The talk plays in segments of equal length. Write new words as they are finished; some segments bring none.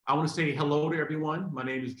I want to say hello to everyone. My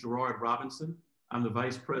name is Gerard Robinson. I'm the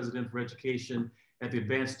Vice President for Education at the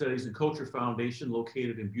Advanced Studies and Culture Foundation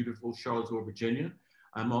located in beautiful Charlottesville, Virginia.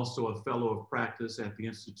 I'm also a Fellow of Practice at the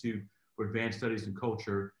Institute for Advanced Studies and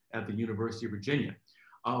Culture at the University of Virginia.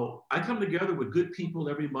 I come together with good people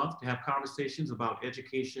every month to have conversations about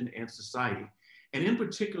education and society. And in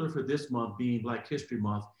particular for this month being Black History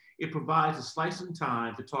Month, it provides a slice in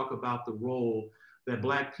time to talk about the role that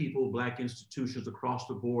Black people, Black institutions across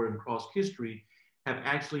the board and across history have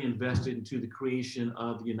actually invested into the creation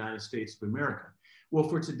of the United States of America. Well,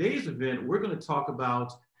 for today's event, we're going to talk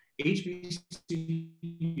about HBCUs,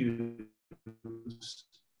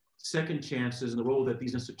 second chances, and the role that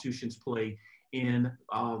these institutions play in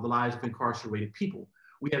the lives of incarcerated people.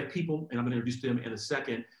 We have people, and I'm going to introduce them in a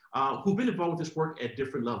second, who've been involved with this work at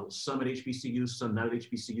different levels, some at HBCUs, some not at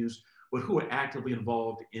HBCUs, but who are actively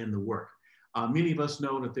involved in the work. Many of us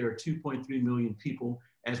know that there are 2.3 million people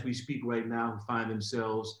as we speak right now who find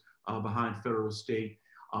themselves behind federal, state,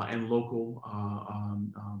 and local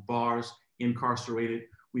bars, incarcerated.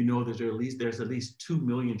 We know that there's at least 2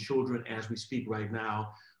 million children as we speak right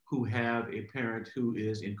now who have a parent who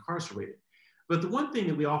is incarcerated. But the one thing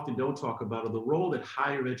that we often don't talk about are the role that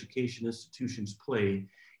higher education institutions play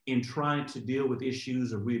in trying to deal with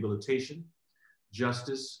issues of rehabilitation,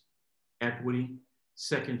 justice, equity,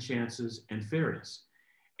 second chances, and fairness.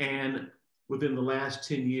 And within the last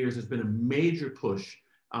 10 years, there's been a major push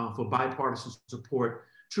for bipartisan support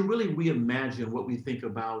to really reimagine what we think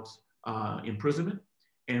about imprisonment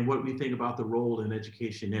and what we think about the role in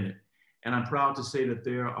education in it. And I'm proud to say that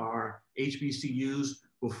there are HBCUs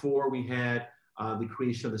before we had the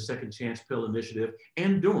creation of the Second Chance Pell Initiative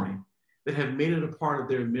and during that have made it a part of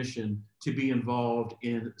their mission to be involved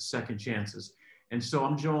in second chances. And so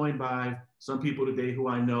I'm joined by some people today who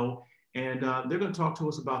I know, and they're going to talk to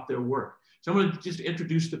us about their work. So I'm going to just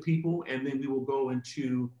introduce the people, and then we will go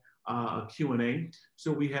into a Q&A.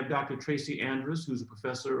 So we have Dr. Tracy Andrus, who's a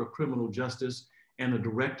professor of criminal justice and the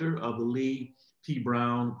director of the Lee P.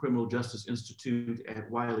 Brown Criminal Justice Institute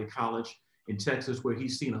at Wiley College in Texas, where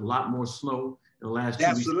he's seen a lot more snow in the last 2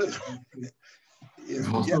 weeks. Absolutely.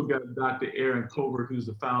 We've also got Dr. Erin, who's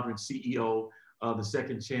the founder and CEO of the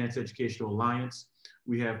Second Chance Educational Alliance.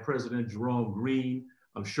 We have President Jerome Green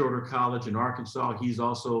of Shorter College in Arkansas. He's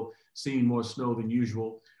also seen more snow than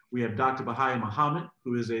usual. We have Dr. Bahiyyah,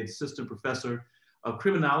 who is an assistant professor of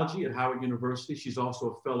criminology at Howard University. She's also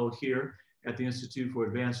a fellow here at the Institute for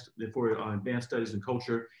Advanced Studies and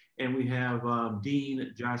Culture. And we have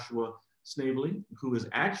Dean Joshua Snavely, who is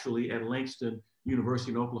actually at Langston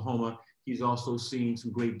University in Oklahoma. He's also seen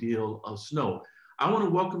some great deal of snow. I want to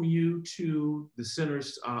welcome you to the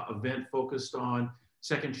center's event focused on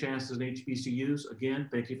second chances and HBCUs. Again,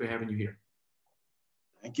 thank you for having you here.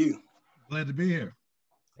 Thank you. Glad to be here.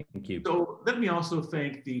 Thank you. So let me also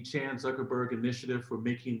thank the Chan Zuckerberg Initiative for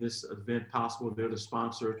making this event possible. They're the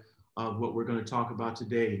sponsor of what we're going to talk about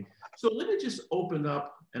today. So let me just open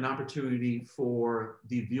up an opportunity for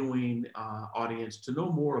the viewing audience to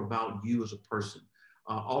know more about you as a person.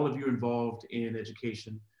 All of you involved in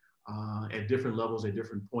education at different levels, at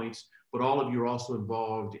different points, but all of you are also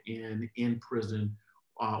involved in prison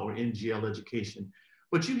or in jail education.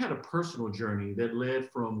 But you had a personal journey that led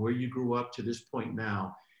from where you grew up to this point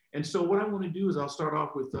now. And so what I want to do is I'll start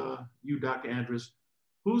off with you, Dr. Andrus.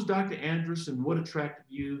 Who's Dr. Andrus and what attracted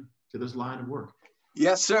you to this line of work?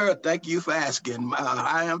 Yes, sir. Thank you for asking.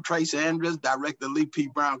 I am Tracy Andrus, director of Lee P.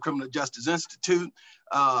 Brown Criminal Justice Institute.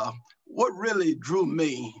 What really drew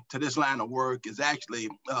me to this line of work is actually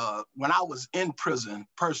when I was in prison,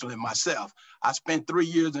 personally myself. I spent 3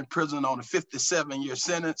 years in prison on a 57-year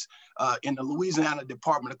sentence in the Louisiana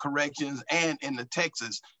Department of Corrections and in the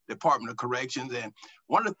Texas Department of Corrections. And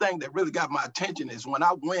one of the things that really got my attention is when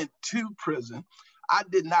I went to prison, I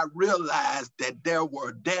did not realize that there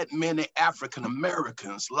were that many African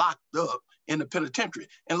Americans locked up in the penitentiary.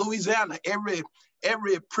 In Louisiana, every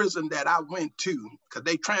prison that I went to, because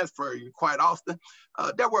they transfer you quite often,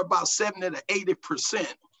 there were about 70 to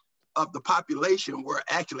 80% of the population were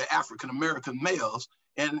actually African American males.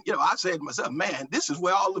 And, you know, I said to myself, man, this is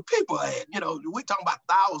where all the people are at. You know, we're talking about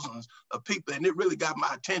thousands of people, and it really got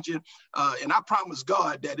my attention. And I promised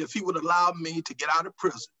God that if he would allow me to get out of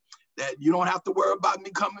prison, that you don't have to worry about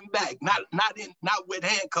me coming back, not with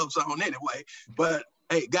handcuffs on anyway, but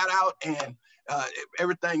hey, got out and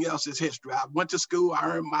everything else is history. I went to school, I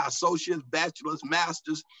earned my associate's, bachelor's,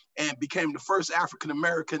 master's, and became the first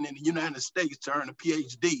African-American in the United States to earn a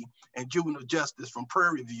PhD in juvenile justice from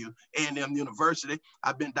Prairie View A&M University.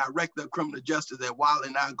 I've been director of criminal justice at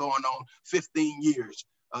Wiley now going on 15 years.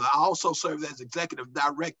 I also serve as executive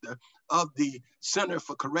director of the Center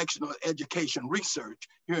for Correctional Education Research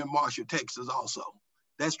here in Marshall, Texas also.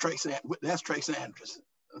 That's Tracy Andrus.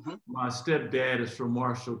 My stepdad is from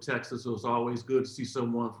Marshall, Texas, so it's always good to see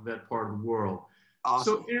someone from that part of the world.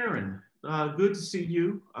 Awesome. So Erin, good to see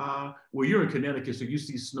you. Well, you're in Connecticut, so you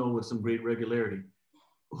see snow with some great regularity.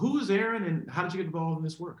 Who is Erin and how did you get involved in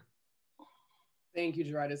this work? Thank you,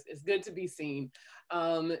 Gerard. It's good to be seen.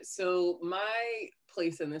 So my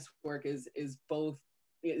place in this work is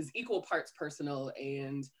equal parts personal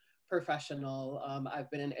and professional. I've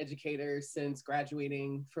been an educator since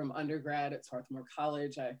graduating from undergrad at Swarthmore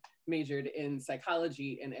College. I majored in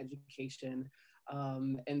psychology and education.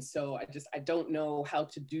 And so I don't know how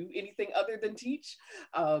to do anything other than teach.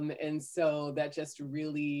 And so that just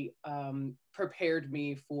really prepared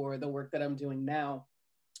me for the work that I'm doing now.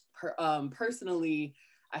 Personally,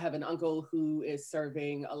 I have an uncle who is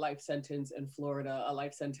serving a life sentence in Florida, a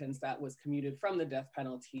life sentence that was commuted from the death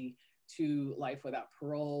penalty to life without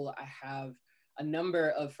parole. I have a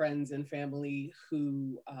number of friends and family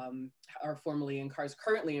who are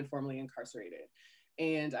currently informally incarcerated.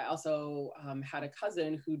 And I also had a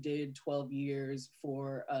cousin who did 12 years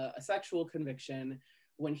for a sexual conviction.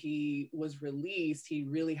 When he was released, he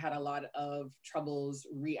really had a lot of troubles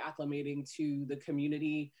reacclimating to the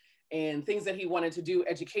community, and things that he wanted to do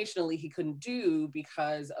educationally, he couldn't do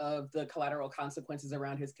because of the collateral consequences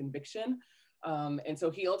around his conviction. And so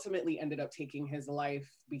he ultimately ended up taking his life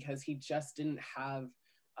because he just didn't have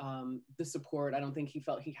the support. I don't think he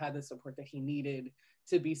felt he had the support that he needed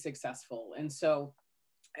to be successful. And so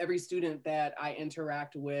every student that I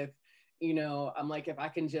interact with, I'm like, if I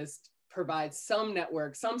can just provide some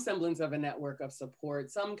network, some semblance of a network of support,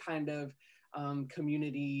 some kind of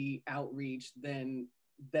community outreach, then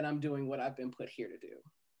I'm doing what I've been put here to do.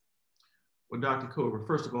 Well, Dr. Corbett,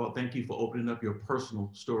 first of all, thank you for opening up your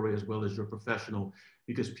personal story as well as your professional,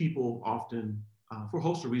 because people often, for a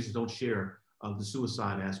host of reasons, don't share the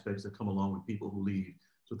suicide aspects that come along with people who leave.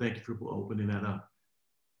 So thank you for opening that up.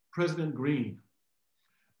 President Green.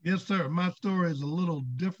 Yes, sir. My story is a little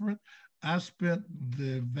different. I spent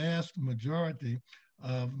the vast majority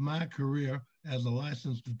of my career as a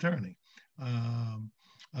licensed attorney,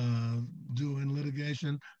 doing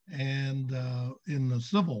litigation and in the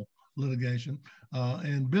civil litigation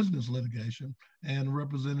and business litigation and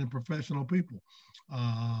representing professional people.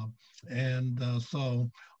 So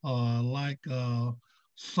like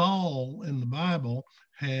Saul in the Bible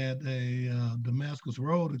had a Damascus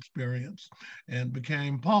Road experience and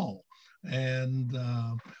became Paul, and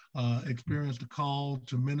experienced a call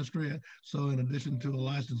to ministry. So in addition to a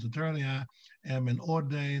licensed attorney, I am an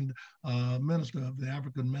ordained minister of the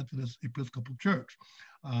African Methodist Episcopal Church.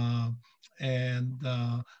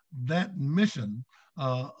 That mission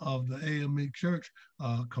of the AME Church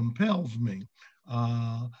compels me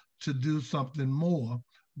to do something more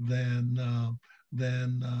than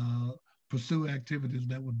pursue activities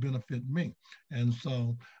that would benefit me. And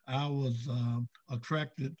so I was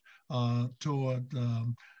attracted toward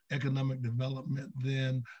economic development,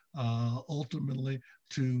 then ultimately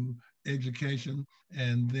to education.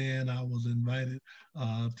 And then I was invited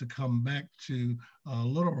to come back to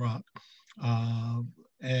Little Rock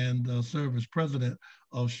and serve as president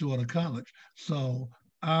of Shorter College. So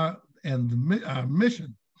our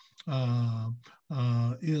mission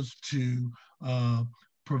is to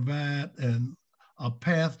provide a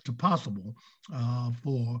path to possible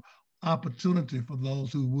for opportunity for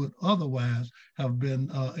those who would otherwise have been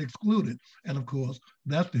excluded. And of course,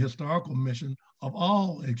 that's the historical mission of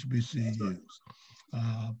all HBCUs.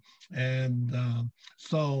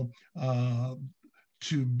 So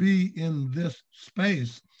to be in this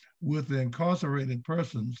space with incarcerated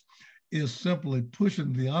persons is simply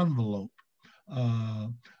pushing the envelope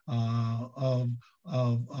of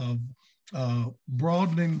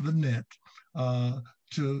broadening the net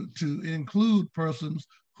to include persons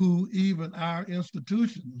who even our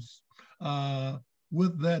institutions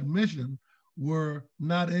with that mission were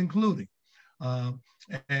not including.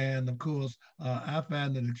 And of course, I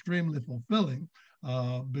find it extremely fulfilling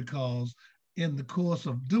because in the course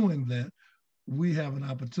of doing that, we have an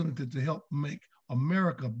opportunity to help make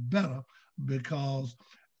America better, because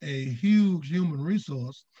a huge human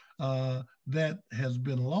resource that has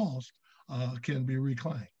been lost can be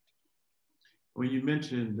reclaimed. When you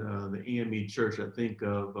mentioned the AME Church, I think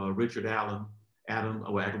of Richard Allen,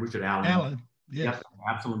 yes.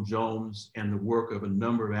 Absalom Jones, and the work of a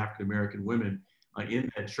number of African-American women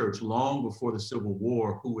in that church long before the Civil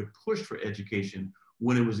War, who had pushed for education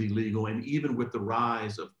when it was illegal, and even with the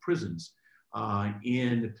rise of prisons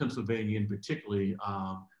in Pennsylvania, and particularly,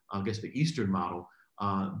 I guess the Eastern model,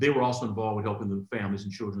 they were also involved with helping the families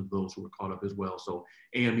and children of those who were caught up as well. So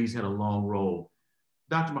AME's had a long role.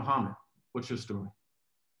 Dr. Muhammad, what's your story?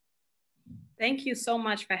 Thank you so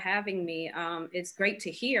much for having me. It's great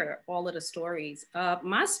to hear all of the stories.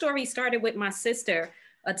 My story started with my sister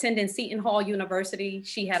attending Seton Hall University.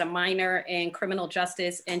 She had a minor in criminal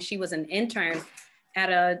justice and she was an intern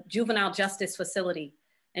at a juvenile justice facility.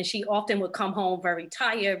 And she often would come home very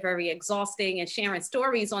tired, very exhausting, and sharing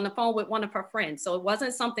stories on the phone with one of her friends. So it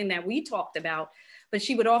wasn't something that we talked about, but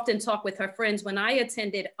she would often talk with her friends. When I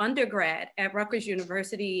attended undergrad at Rutgers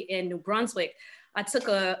University in New Brunswick, I took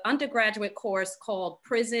an undergraduate course called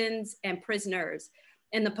Prisons and Prisoners,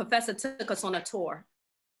 and the professor took us on a tour.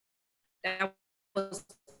 That was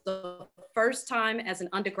the first time as an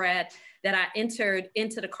undergrad that I entered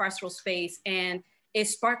into the carceral space, and it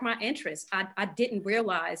sparked my interest. I didn't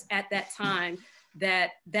realize at that time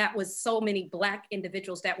that that was so many Black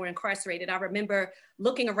individuals that were incarcerated. I remember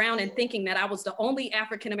looking around and thinking that I was the only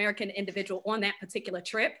African-American individual on that particular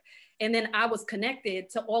trip. And then I was connected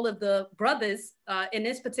to all of the brothers in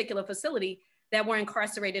this particular facility that were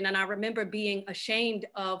incarcerated. And I remember being ashamed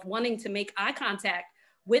of wanting to make eye contact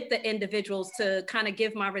with the individuals to kind of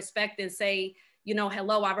give my respect and say, you know,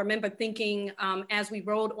 hello. I remember thinking as we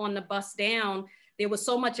rode on the bus down, there was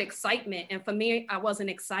so much excitement. And for me, I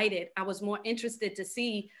wasn't excited. I was more interested to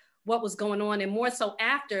see what was going on. And more so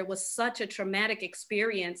after, it was such a traumatic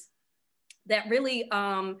experience that really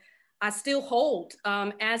I still hold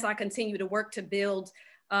as I continue to work to build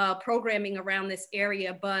programming around this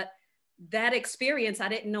area. But that experience, I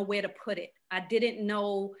didn't know where to put it. I didn't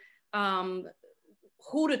know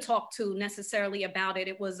who to talk to necessarily about it.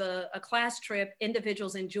 It was a class trip.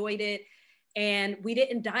 Individuals enjoyed it. And we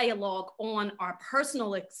didn't dialogue on our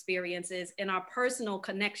personal experiences and our personal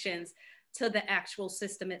connections to the actual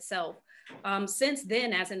system itself. Since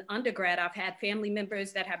then, as an undergrad, I've had family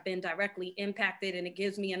members that have been directly impacted, and it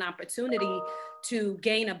gives me an opportunity to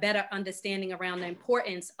gain a better understanding around the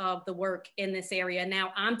importance of the work in this area.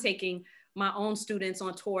 Now I'm taking my own students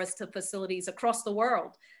on tours to facilities across the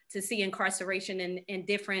world to see incarceration in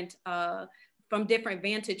different, from different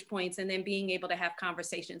vantage points, and then being able to have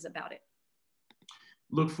conversations about it.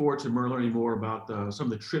 Look forward to learning more about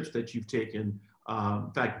some of the trips that you've taken.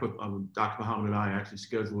 In fact, Dr. Muhammad and I are actually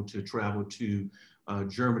scheduled to travel to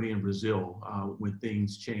Germany and Brazil when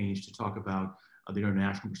things change to talk about the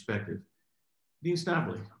international perspective. Dean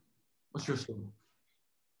Snavely, what's your story?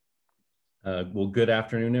 Well, good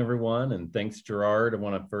afternoon, everyone, and thanks, Gerard. I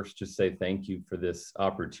want to first just say thank you for this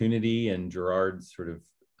opportunity and Gerard's sort of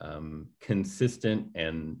consistent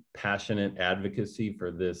and passionate advocacy for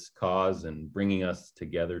this cause and bringing us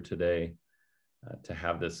together today to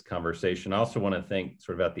have this conversation. I also want to thank,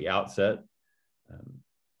 sort of at the outset,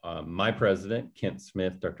 my president, Kent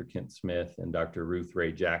Smith, Dr. Kent Smith, and Dr. Ruth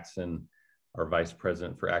Ray Jackson, our vice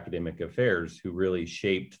president for academic affairs, who really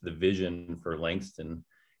shaped the vision for Langston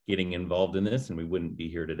getting involved in this, and we wouldn't be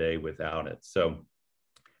here today without it. So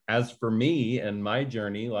as for me and my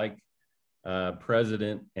journey, like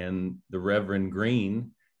President and the Reverend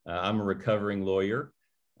Green, I'm a recovering lawyer.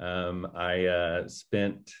 I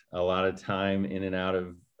spent a lot of time in and out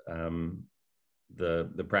of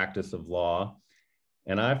the practice of law.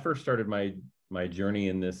 And I first started my journey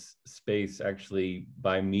in this space actually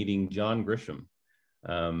by meeting John Grisham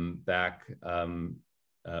back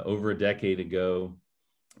over a decade ago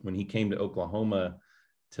when he came to Oklahoma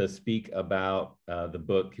to speak about the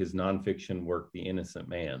book, his nonfiction work, The Innocent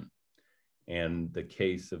Man, and the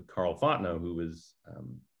case of Carl Fontenot, who was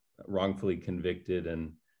wrongfully convicted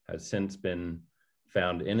and has since been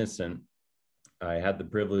found innocent. I had the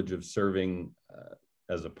privilege of serving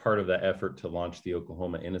as a part of that effort to launch the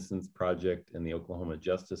Oklahoma Innocence Project and the Oklahoma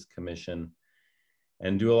Justice Commission,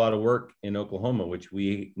 and do a lot of work in Oklahoma, which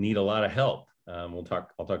we need a lot of help. I'll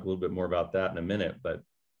talk a little bit more about that in a minute, but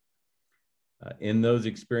in those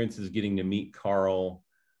experiences, getting to meet Carl,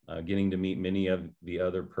 getting to meet many of the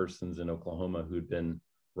other persons in Oklahoma who'd been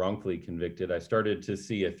wrongfully convicted, I started to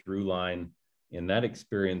see a through line in that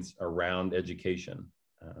experience around education,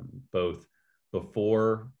 both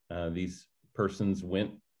before these persons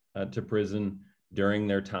went to prison, during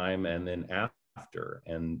their time, and then after,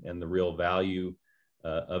 and the real value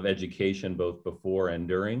of education, both before and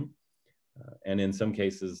during, and in some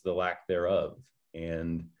cases, the lack thereof.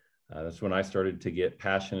 And that's when I started to get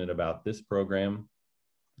passionate about this program,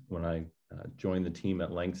 when I joined the team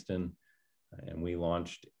at Langston, and we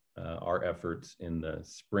launched our efforts in the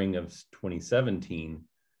spring of 2017.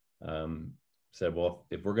 Said, well,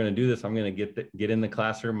 if we're going to do this, I'm going to get in the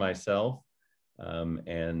classroom myself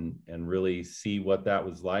and really see what that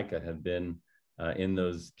was like. I had been in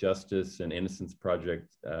those Justice and Innocence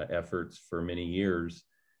Project efforts for many years,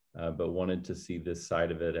 but wanted to see this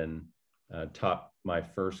side of it, and taught my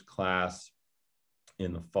first class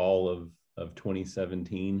in the fall of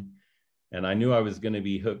 2017. And I knew I was going to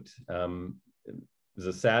be hooked. It was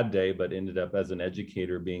a sad day, but ended up as an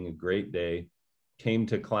educator being a great day. Came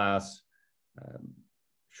to class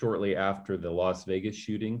shortly after the Las Vegas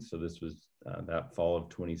shooting. So this was that fall of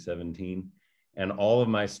 2017. And all of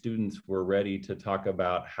my students were ready to talk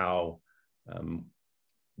about how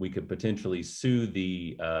we could potentially sue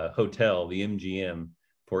the hotel, the MGM,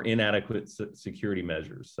 for inadequate security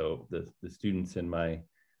measures. So the students in my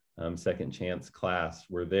second chance class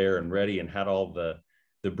were there and ready, and had all the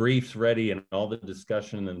briefs ready and all the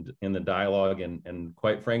discussion and the dialogue. And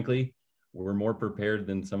quite frankly, were more prepared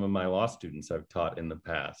than some of my law students I've taught in the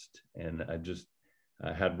past. And I just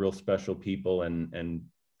had real special people, and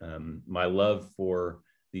my love for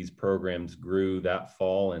these programs grew that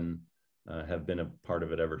fall, and have been a part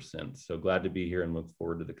of it ever since. So glad to be here and look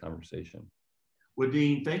forward to the conversation. Well,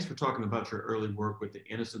 Dean, thanks for talking about your early work with the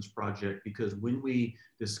Innocence Project, because when we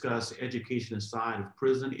discuss education inside of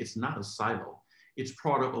prison, it's not a silo. It's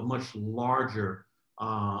part of a much larger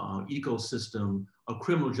ecosystem of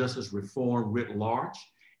criminal justice reform writ large.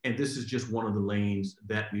 And this is just one of the lanes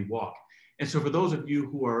that we walk. And so for those of you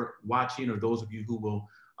who are watching, or those of you who will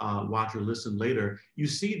watch or listen later, you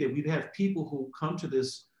see that we have people who come to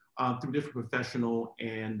this through different professional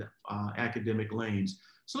and academic lanes.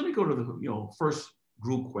 So let me go to the first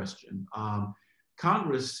group question.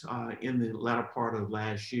 Congress in the latter part of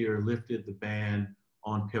last year lifted the ban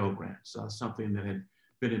on Pell Grants, something that had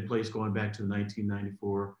been in place going back to the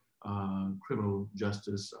 1994 Criminal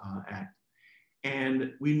Justice Act.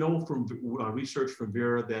 And we know from research from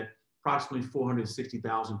Vera that approximately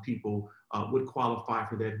 460,000 people would qualify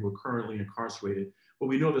for that who are currently incarcerated. But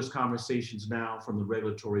we know there's conversations now from the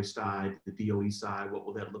regulatory side, the DOE side, what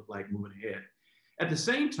will that look like moving ahead? At the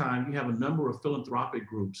same time, you have a number of philanthropic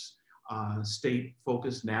groups,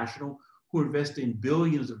 state-focused, national, who are investing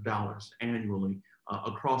billions of dollars annually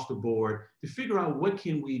across the board to figure out what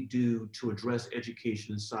can we do to address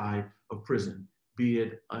education inside of prison, be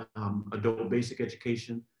it adult basic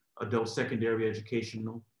education, adult secondary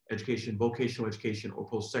education, vocational education, or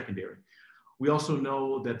post-secondary. We also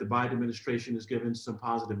know that the Biden administration has given some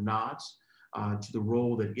positive nods to the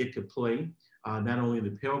role that it could play, not only in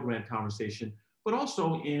the Pell Grant conversation, but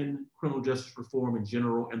also in criminal justice reform in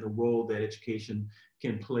general, and the role that education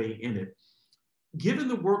can play in it. Given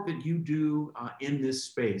the work that you do in this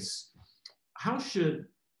space, how should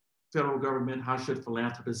federal government, how should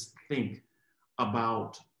philanthropists think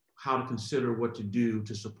about how to consider what to do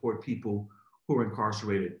to support people who are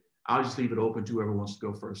incarcerated? I'll just leave it open to whoever wants to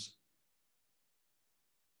go first.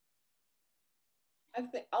 I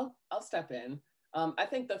think I'll step in. I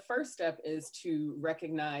think the first step is to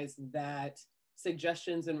recognize that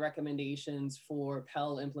suggestions and recommendations for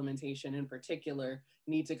Pell implementation in particular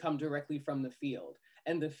need to come directly from the field.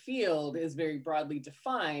 And the field is very broadly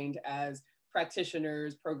defined as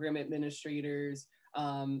practitioners, program administrators,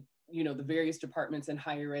 the various departments in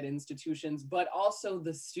higher ed institutions, but also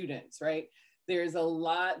the students, right? There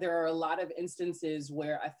are a lot of instances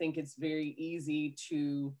where I think it's very easy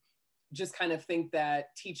to just kind of think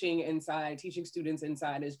that teaching students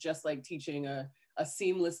inside is just like teaching a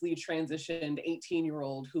seamlessly transitioned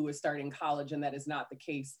 18-year-old who is starting college, and that is not the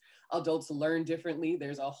case. Adults learn differently.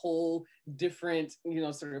 There's a whole different,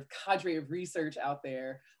 sort of cadre of research out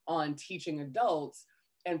there on teaching adults.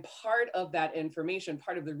 And part of that information,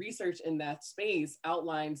 part of the research in that space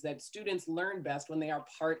outlines that students learn best when they are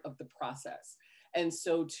part of the process. And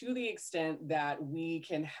so to the extent that we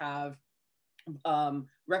can have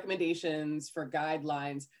recommendations for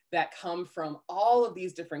guidelines that come from all of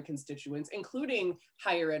these different constituents, including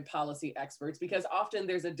higher ed policy experts, because often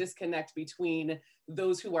there's a disconnect between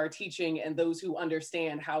those who are teaching and those who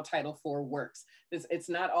understand how Title IV works. It's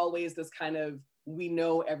not always this kind of we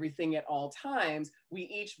know everything at all times. We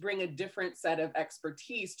each bring a different set of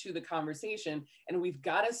expertise to the conversation, and we've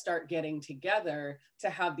got to start getting together to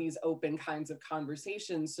have these open kinds of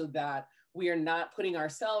conversations so that we are not putting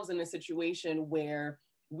ourselves in a situation where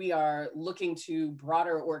we are looking to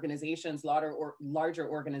broader organizations, larger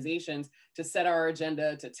organizations to set our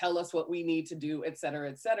agenda, to tell us what we need to do, et cetera,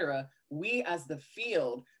 et cetera. We as the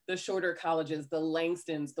field, the shorter colleges, the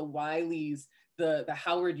Langstons, the Wileys, the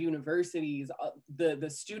Howard Universities, the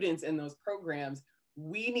students in those programs,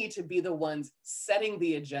 we need to be the ones setting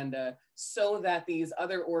the agenda so that these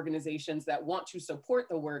other organizations that want to support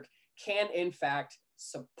the work can in fact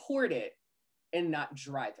support it and not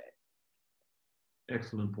drive it.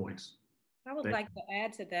 Excellent points. I would like to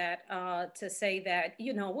add to that, to say that,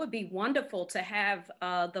 you know, it would be wonderful to have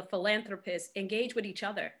the philanthropists engage with each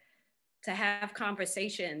other, to have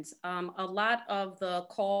conversations. A lot of the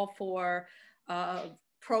call for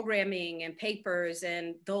programming and papers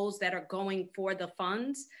and those that are going for the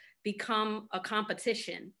funds become a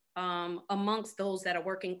competition amongst those that are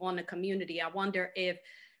working on the community. I wonder if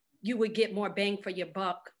you would get more bang for your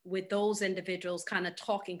buck with those individuals kind of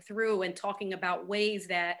talking through and talking about ways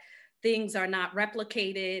that things are not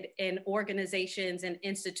replicated and organizations and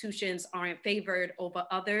institutions aren't favored over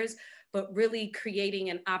others, but really creating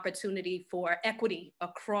an opportunity for equity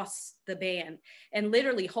across the band and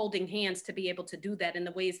literally holding hands to be able to do that in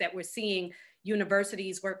the ways that we're seeing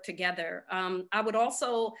universities work together. I would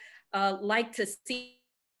also like to see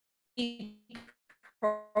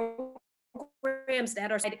programs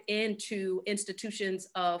that are into institutions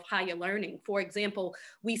of higher learning. For example,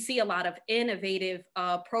 we see a lot of innovative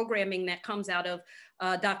programming that comes out of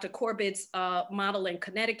Dr. Corbett's model in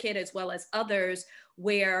Connecticut, as well as others,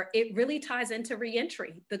 where it really ties into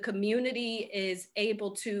reentry. The community is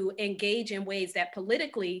able to engage in ways that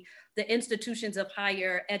politically the institutions of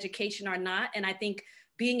higher education are not. And I think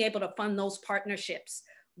being able to fund those partnerships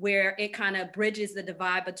where it kind of bridges the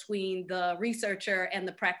divide between the researcher and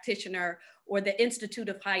the practitioner, or the Institute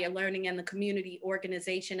of Higher Learning and the community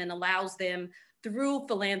organization, and allows them through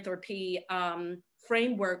philanthropy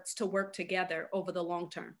frameworks to work together over the long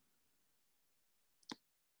term.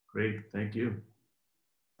 Great, thank you.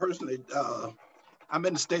 Personally, I'm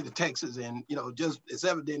in the state of Texas, and just it's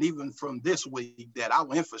evident even from this week that our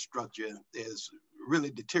infrastructure is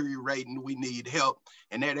really deteriorating. We need help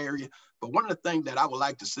in that area. But one of the things that I would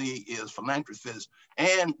like to see is philanthropists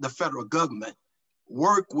and the federal government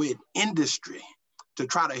work with industry to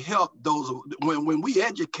try to help those. When we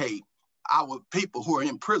educate our people who are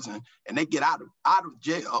in prison and they get out of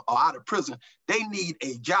jail or out of prison, they need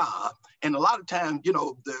a job. And a lot of times,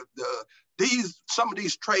 some of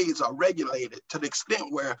these trades are regulated to the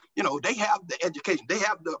extent where, they have the education, they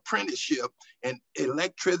have the apprenticeship in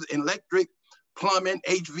electric, plumbing,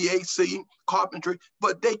 HVAC, carpentry,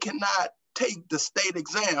 but they cannot take the state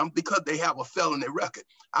exam because they have a felony record.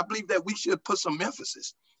 I believe that we should put some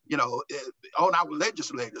emphasis, on our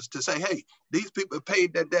legislators to say, hey, these people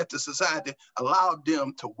paid their debt to society, allow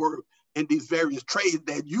them to work in these various trades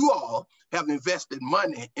that you all have invested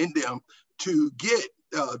money in them to get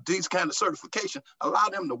these kind of certification, allow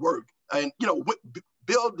them to work. And,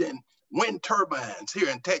 building wind turbines here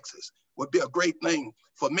in Texas would be a great thing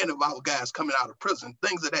for many of our guys coming out of prison,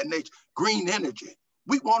 things of that nature. Green energy.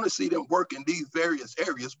 We want to see them work in these various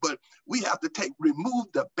areas, but we have to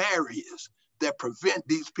remove the barriers that prevent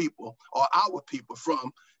these people or our people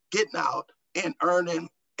from getting out and earning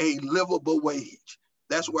a livable wage.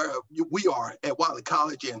 That's where we are at Wiley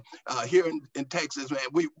College, and here in Texas, man,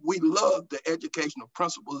 we love the educational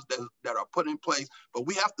principles that are put in place, but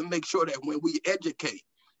we have to make sure that when we educate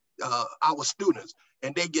our students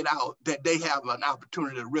and they get out, that they have an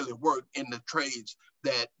opportunity to really work in the trades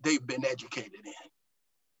that they've been educated in.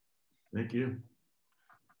 Thank you.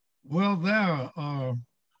 Well, there are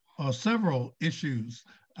several issues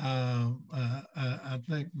I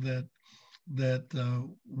think that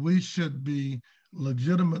we should be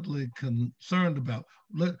legitimately concerned about.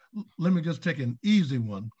 Let me just take an easy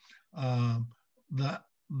one.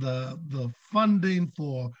 The funding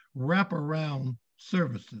for wraparound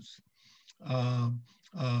services.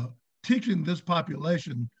 Teaching this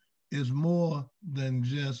population is more than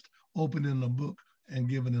just opening a book and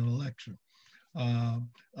giving it a lecture.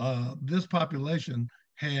 This population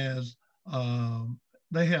has,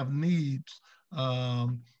 they have needs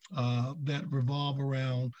that revolve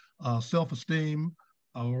around self-esteem,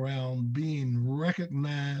 around being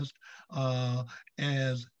recognized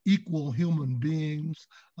as equal human beings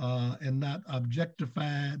and not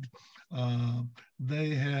objectified.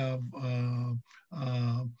 They have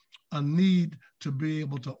a need to be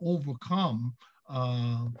able to overcome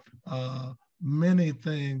many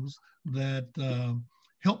things that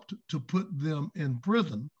helped to put them in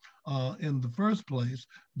prison in the first place,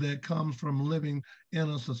 that comes from living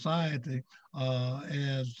in a society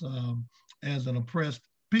as an oppressed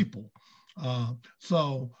people.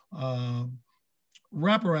 So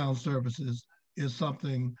wraparound services is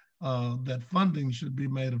something that funding should be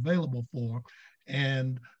made available for,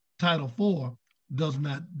 and Title IV does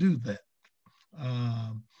not do that.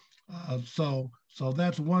 So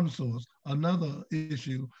that's one source. Another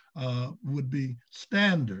issue would be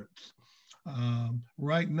standards.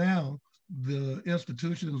 Right now, the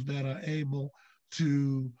institutions that are able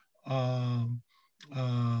to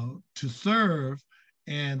serve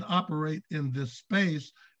and operate in this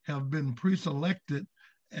space have been pre-selected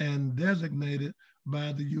and designated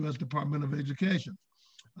by the U.S. Department of Education.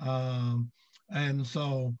 And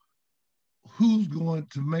so who's going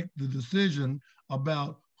to make the decision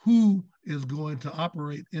about who is going to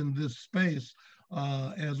operate in this space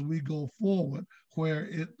as we go forward, where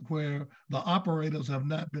the operators have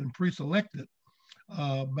not been pre-selected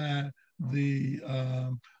by the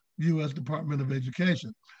U.S. Department of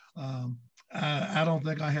Education. I don't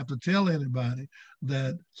think I have to tell anybody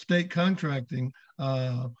that state contracting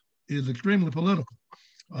is extremely political.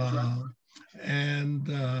 And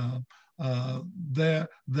there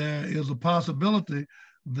is a possibility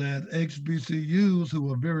that HBCUs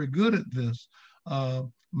who are very good at this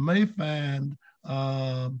may find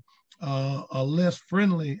a less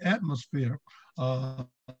friendly atmosphere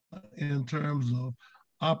in terms of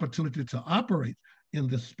opportunity to operate in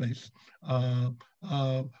this space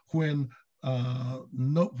when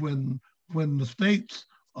the states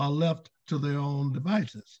are left to their own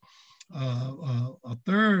devices. A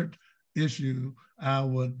third issue I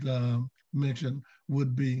would mention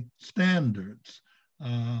would be standards.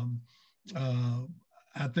 I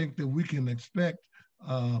think that we can expect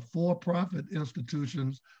for-profit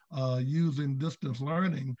institutions using distance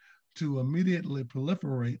learning to immediately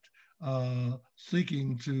proliferate,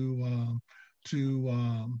 seeking to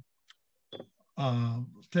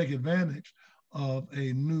take advantage of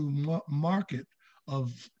a new market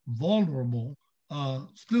of vulnerable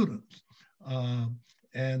students.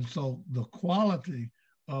 And so the quality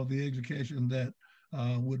of the education that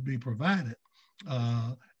would be provided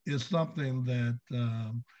is something that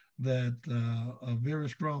a very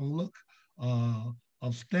strong look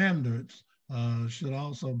of standards should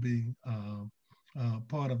also be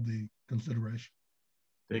part of the consideration.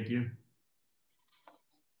 Thank you.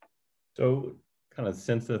 So kind of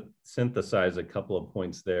synthesize a couple of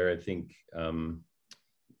points there. I think,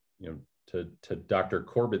 to Dr.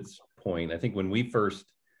 Corbett's point, I think when we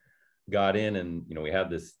first got in and, we had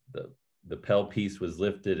this, the Pell piece was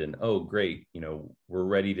lifted and, oh, great, we're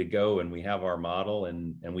ready to go and we have our model.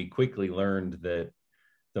 And we quickly learned that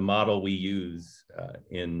the model we use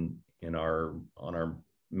on our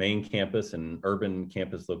main campus and urban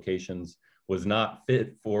campus locations was not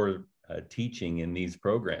fit for teaching in these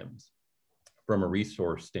programs from a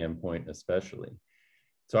resource standpoint, especially.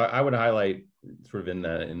 So I would highlight sort of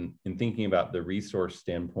in thinking about the resource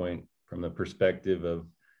standpoint from the perspective of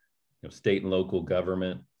state and local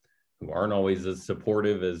government, who aren't always as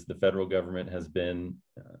supportive as the federal government has been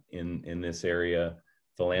in this area,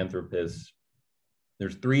 philanthropists.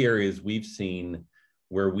 There's three areas we've seen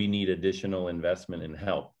where we need additional investment and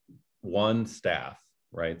help. One, staff,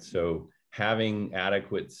 right? So having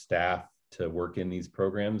adequate staff to work in these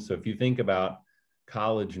programs. So if you think about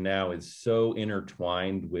college now is so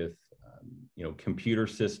intertwined with computer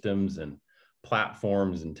systems and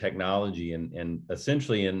platforms and technology, and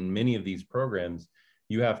essentially in many of these programs,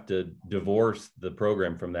 you have to divorce the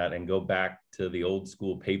program from that and go back to the old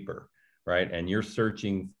school paper, right? And you're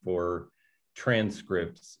searching for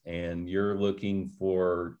transcripts and you're looking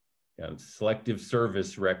for selective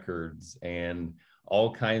service records and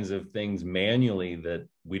all kinds of things manually that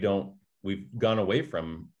we've gone away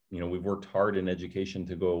from, we've worked hard in education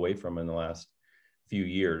to go away from in the last few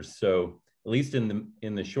years. So at least in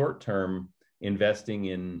the short term, investing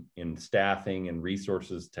in staffing and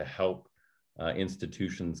resources to help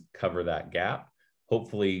institutions cover that gap.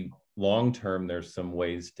 Hopefully long term, there's some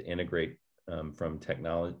ways to integrate from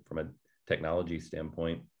a technology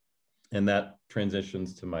standpoint. And that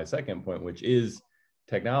transitions to my second point, which is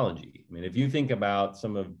technology. I mean, if you think about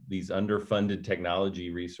some of these underfunded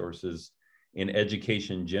technology resources in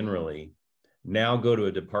education generally, now go to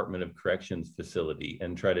a Department of Corrections facility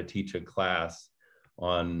and try to teach a class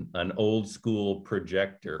on an old school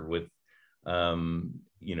projector with,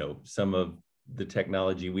 some of the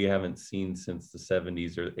technology we haven't seen since the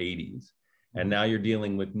 70s or 80s. And now you're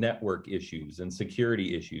dealing with network issues and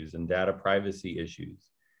security issues and data privacy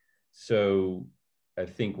issues. So I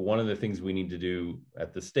think one of the things we need to do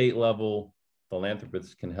at the state level,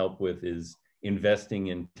 philanthropists can help with, is investing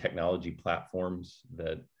in technology platforms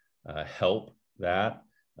that help that.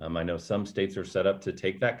 I know some states are set up to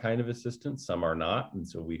take that kind of assistance, some are not. And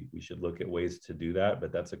so we should look at ways to do that,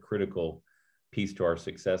 but that's a critical piece to our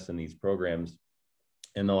success in these programs.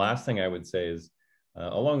 And the last thing I would say is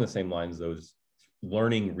along the same lines, those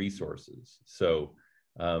learning resources. So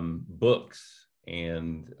books,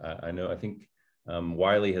 and I think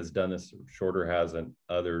Wiley has done this, Shorter has, and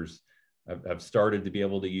others have started to be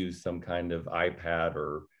able to use some kind of iPad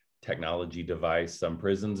or technology device. Some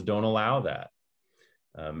prisons don't allow that.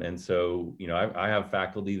 And so, you know, I have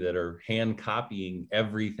faculty that are hand copying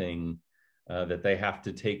everything that they have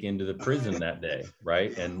to take into the prison that day,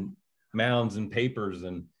 right? And mounds and papers,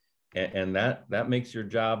 and that makes your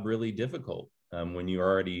job really difficult when you're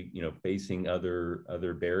already, you know, facing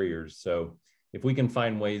other barriers. So if we can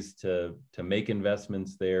find ways to make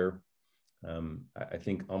investments there, I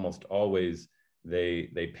think almost always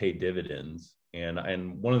they pay dividends.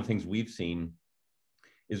 And one of the things we've seen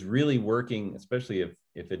is really working, especially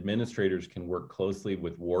if administrators can work closely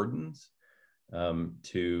with wardens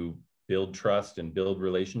to build trust and build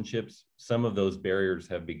relationships. Some of those barriers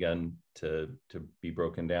have begun to be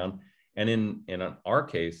broken down. And in our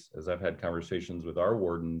case, as I've had conversations with our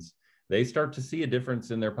wardens, they start to see a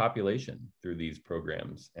difference in their population through these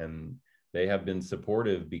programs. And they have been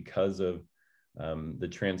supportive because of the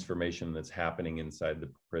transformation that's happening inside the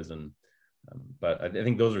prison. But I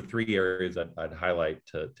think those are three areas I'd highlight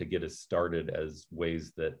to get us started as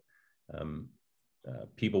ways that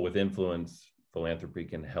people with influence, philanthropy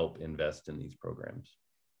can help invest in these programs.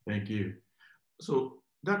 Thank you. So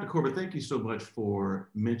Dr. Corbett, thank you so much for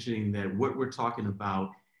mentioning that what we're talking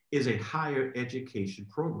about is a higher education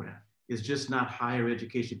program. It's just not higher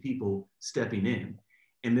education people stepping in.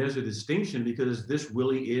 And there's a distinction because this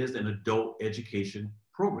really is an adult education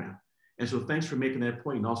program. And so thanks for making that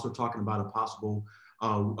point and also talking about a possible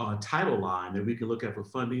title line that we can look at for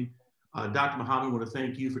funding. Dr. Muhammad, I want to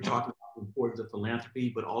thank you for talking about the importance of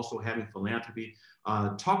philanthropy, but also having philanthropy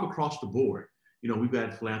talk across the board. You know, we've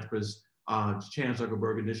got philanthropists, Chan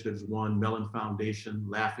Zuckerberg Initiatives One, Mellon Foundation,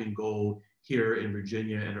 Laughing Gold here in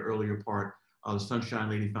Virginia, and the earlier part of the Sunshine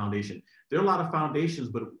Lady Foundation. There are a lot of foundations,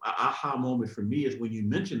 but an aha moment for me is when you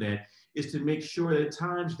mention that is to make sure that at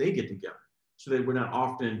times they get together so that we're not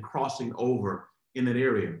often crossing over in that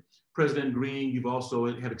area. President Green, you've also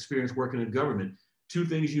had experience working in government. Two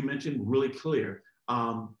things you mentioned really clear.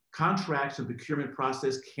 Contracts and procurement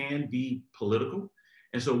process can be political.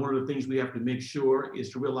 And so one of the things we have to make sure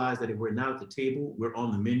is to realize that if we're not at the table, we're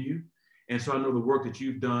on the menu. And so I know the work that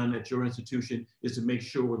you've done at your institution is to make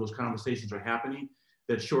sure those conversations are happening,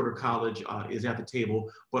 that Shorter College is at the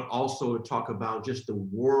table, but also to talk about just the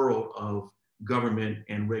world of government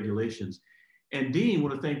and regulations. And Dean, I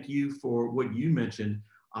want to thank you for what you mentioned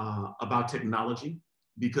about technology,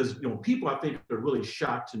 because you know people I think are really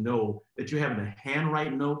shocked to know that you're having to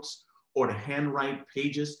handwrite notes or to handwrite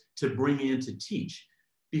pages to bring in to teach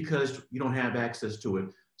because you don't have access to it.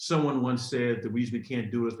 Someone once said the reason we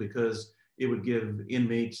can't do it is because it would give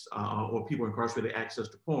inmates or people incarcerated access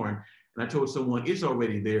to porn. And I told someone it's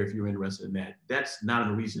already there if you're interested in that. That's not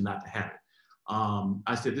a reason not to have it.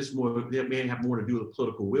 I said that may have more to do with a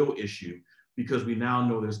political will issue, because we now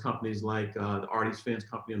know there's companies like the Artie's Fence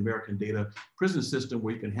Company, American Data Prison System,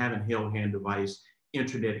 where you can have a held-hand device,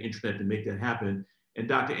 internet to make that happen. And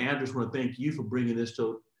Dr. Andrus, I want to thank you for bringing this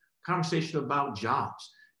to conversation about jobs.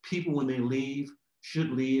 People, when they leave,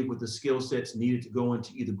 should leave with the skill sets needed to go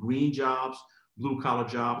into either green jobs, blue-collar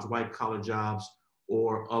jobs, white-collar jobs,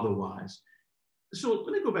 or otherwise. So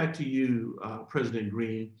let me go back to you, President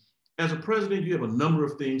Green. As a president, you have a number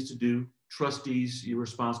of things to do. Trustees, you're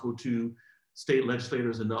responsible to state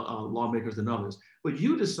legislators and lawmakers and others. But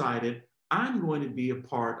you decided, I'm going to be a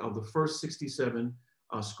part of the first 67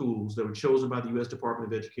 schools that were chosen by the U.S.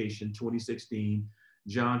 Department of Education, 2016.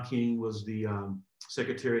 John King was the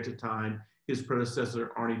secretary at the time. His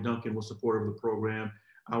predecessor, Arnie Duncan, was supportive of the program.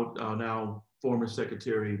 Now, former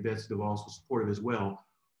Secretary Betsy DeVos was supportive as well.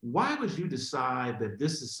 Why would you decide that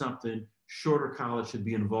this is something Shorter College should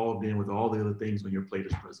be involved in with all the other things on your plate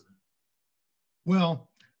as president? Well,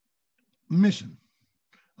 mission.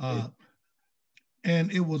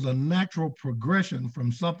 And it was a natural progression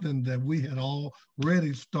from something that we had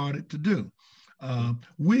already started to do.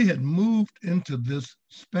 We had moved into this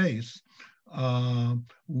space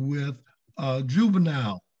with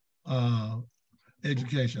juvenile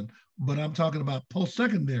education, but I'm talking about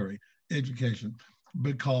post-secondary education,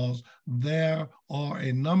 because there are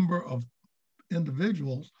a number of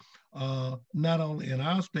individuals, not only in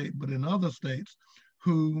our state, but in other states,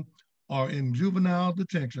 who are in juvenile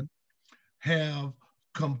detention, have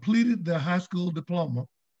completed their high school diploma,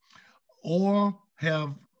 or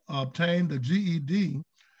have obtained a GED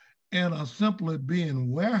and are simply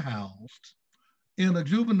being warehoused in a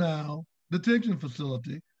juvenile detention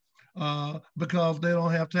facility because they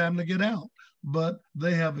don't have time to get out. But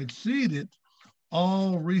they have exceeded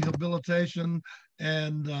all rehabilitation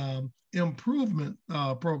and improvement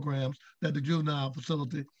programs that the juvenile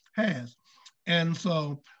facility has. And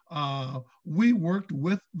so we worked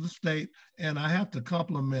with the state, and I have to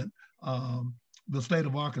compliment the state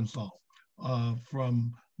of Arkansas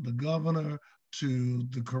from the governor, to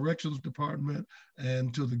the corrections department,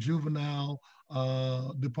 and to the juvenile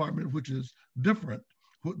department, which is different.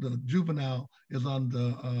 The juvenile is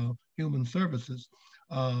under human services.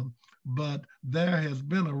 But there has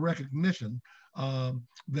been a recognition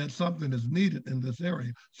that something is needed in this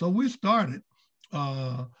area. So we started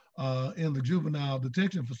in the juvenile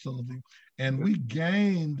detention facility, and we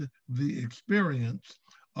gained the experience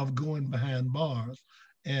of going behind bars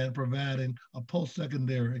and providing a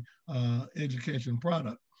post-secondary education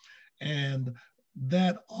product. And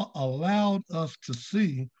that allowed us to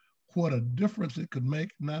see what a difference it could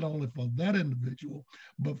make, not only for that individual,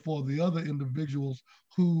 but for the other individuals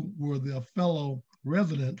who were their fellow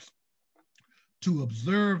residents, to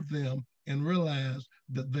observe them and realize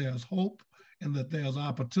that there's hope and that there's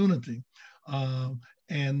opportunity.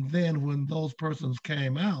 And then when those persons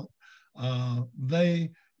came out, they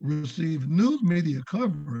received news media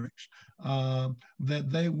coverage that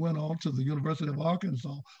they went on to the University of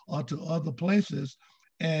Arkansas or to other places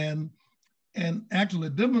and actually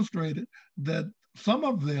demonstrated that some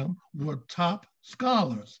of them were top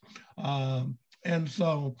scholars. And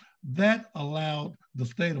so that allowed the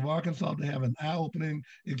state of Arkansas to have an eye-opening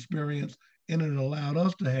experience, and it allowed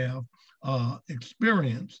us to have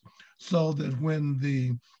experience, so that when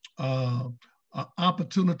the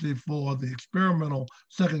opportunity for the experimental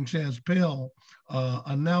Second Chance Pell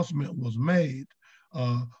announcement was made,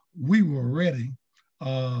 we were ready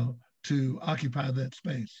to occupy that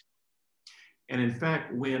space. And in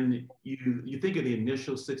fact, when you think of the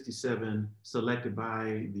initial 67 selected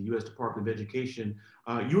by the U.S. Department of Education,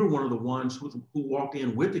 you were one of the ones who walked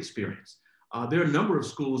in with experience. There are a number of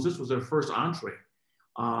schools, this was their first entree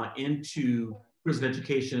into prison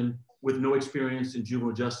education with no experience in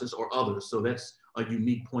juvenile justice or others. So that's a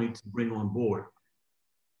unique point to bring on board.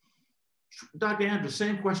 Dr. Andrus,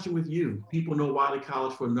 same question with you. People know Wiley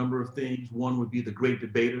College for a number of things. One would be the great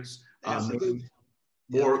debaters.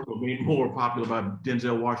 Made more popular by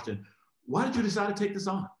Denzel Washington. Why did you decide to take this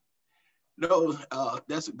on? No,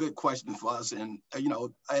 that's a good question for us. And, you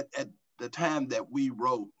know, at the time that we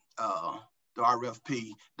wrote the RFP,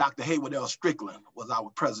 Dr. Hayward L. Strickland was our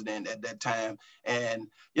president at that time. And,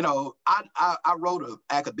 you know, I wrote an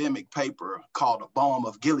academic paper called The Balm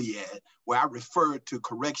of Gilead, where I referred to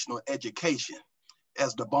correctional education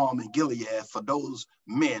as the balm in Gilead for those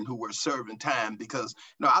men who were serving time. Because,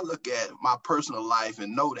 you know, I look at my personal life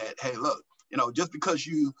and know that, hey, look, you know, just because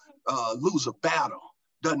you lose a battle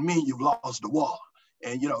doesn't mean you've lost the war.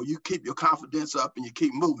 And, you know, you keep your confidence up and you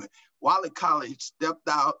keep moving. Wiley College stepped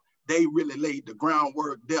out. They really laid the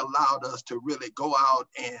groundwork. They allowed us to really go out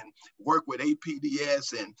and work with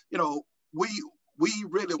APDS. And, you know, we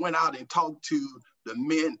really went out and talked to the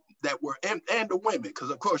men that were, and the women,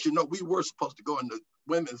 because of course, you know, we were supposed to go in the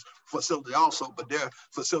women's facility also, but their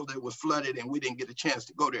facility was flooded and we didn't get a chance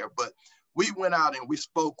to go there. But we went out and we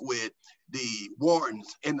spoke with the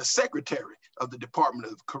wardens and the secretary of the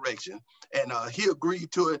Department of Correction, and he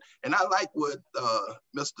agreed to it. And I like what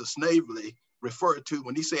Mr. Snavely referred to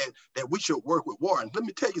when he said that we should work with wardens. Let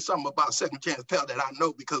me tell you something about Second Chance Pell that I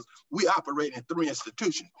know, because we operate in 3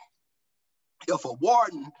 institutions. If a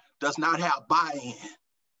warden does not have buy-in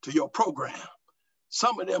to your program,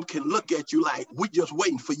 some of them can look at you like, we're just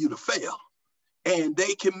waiting for you to fail. And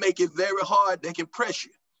they can make it very hard, they can press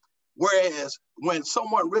you. Whereas when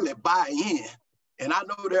someone really buy in, and I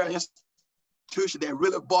know there are institutions that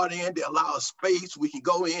really bought in, they allow us space, we can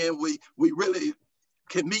go in, we really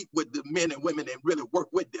can meet with the men and women and really work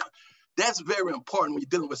with them. That's very important when you're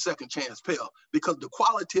dealing with Second Chance Pell, because the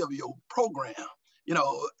quality of your program, you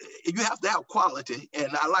know, you have to have quality. And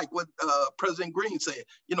I like what President Green said,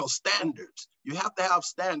 you know, standards. You have to have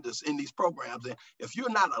standards in these programs. And if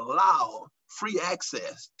you're not allowed free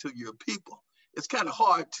access to your people, it's kind of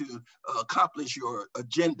hard to accomplish your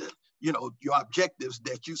agenda, you know, your objectives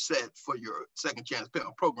that you set for your Second Chance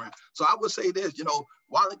Pell program. So I would say this, you know,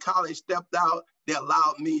 Wiley College stepped out. They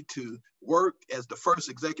allowed me to work as the first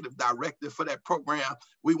executive director for that program.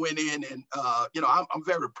 We went in and, you know, I'm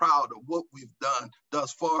very proud of what we've done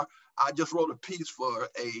thus far. I just wrote a piece for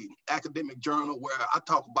an academic journal where I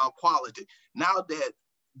talk about quality. Now that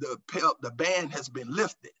the ban has been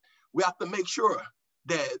lifted, we have to make sure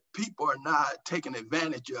that people are not taking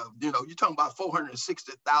advantage of, you know, you're talking about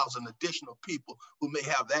 460,000 additional people who may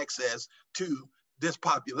have access to this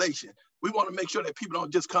population. We want to make sure that people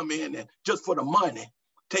don't just come in and just for the money,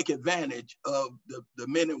 take advantage of the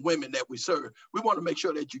men and women that we serve. We want to make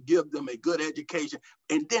sure that you give them a good education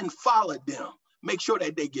and then follow them. Make sure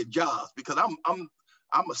that they get jobs, because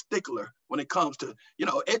I'm a stickler when it comes to,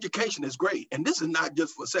 education is great. And this is not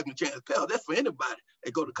just for second chance Pell, that's for anybody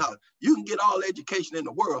that go to college. You can get all education in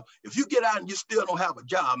the world. If you get out and you still don't have a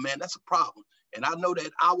job, man, that's a problem. And I know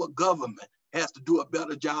that our government has to do a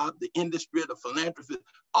better job, the industry, the philanthropists,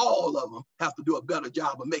 all of them have to do a better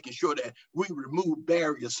job of making sure that we remove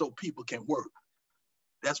barriers so people can work.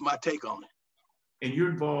 That's my take on it. And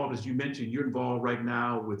you're involved, as you mentioned, you're involved right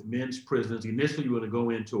now with men's prisons. Initially, you were going to go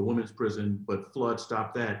into a women's prison, but flood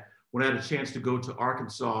stopped that. When I had a chance to go to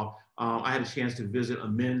Arkansas, I had a chance to visit a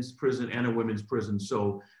men's prison and a women's prison.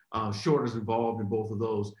 So Short is involved in both of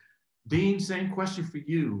those. Dean, same question for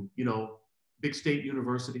you. Big state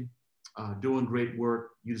university, doing great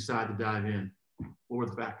work. You decide to dive in. What were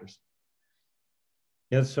the factors?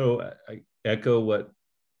 Yeah, so I echo what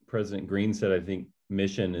President Green said. I think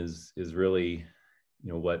mission is really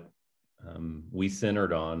what we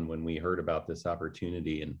centered on when we heard about this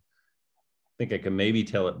opportunity. And I think I can maybe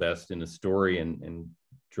tell it best in a story. And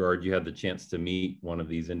Gerard, you had the chance to meet one of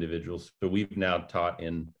these individuals. So we've now taught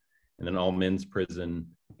in an all men's prison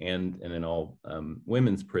and in an all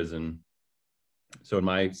women's prison. So in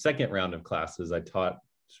my second round of classes, I taught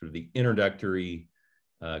sort of the introductory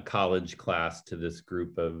college class to this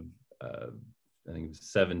group of, I think it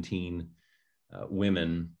was 17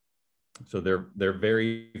 women. So their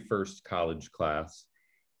very first college class,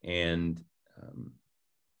 and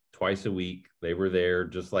twice a week they were there,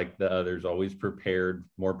 just like the others, always prepared,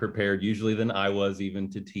 more prepared usually than I was even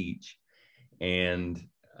to teach. And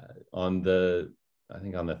on the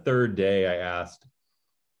third day, I asked,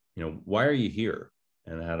 why are you here?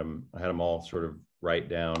 And I had them all sort of write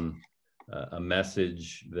down a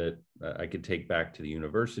message that I could take back to the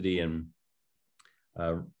university. And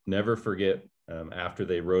never forget, after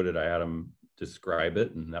they wrote it, I had them describe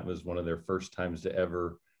it, and that was one of their first times to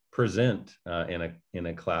ever present in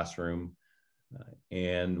a classroom.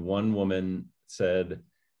 And one woman said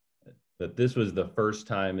that this was the first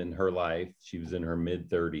time in her life, she was in her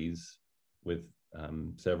mid-30s with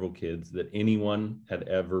several kids, that anyone had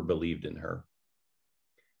ever believed in her.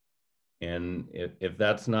 And if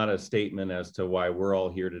that's not a statement as to why we're all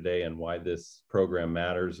here today and why this program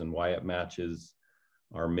matters and why it matches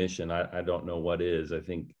our mission, I don't know what is. I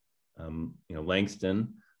think,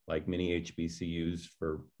 Langston, like many HBCUs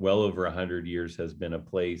for well over 100 years, has been a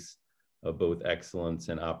place of both excellence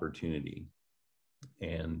and opportunity,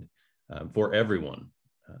 and for everyone.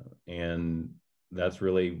 And that's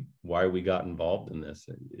really why we got involved in this,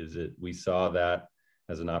 is that we saw that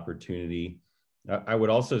as an opportunity. I would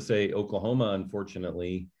also say Oklahoma,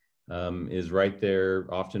 unfortunately, is right there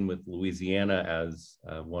often with Louisiana as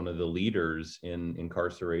one of the leaders in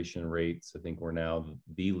incarceration rates. I think we're now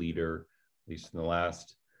the leader, at least in the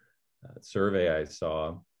last survey I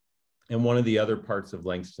saw. And one of the other parts of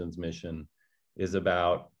Langston's mission is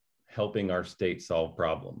about helping our state solve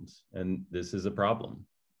problems. And this is a problem,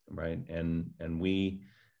 right? And we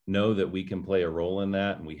know that we can play a role in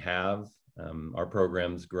that, and we have. Our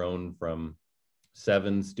program's grown from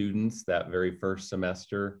 7 students that very first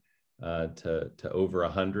semester to over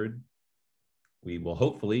 100. We will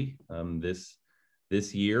hopefully this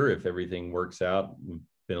year, if everything works out. We've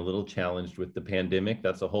been a little challenged with the pandemic.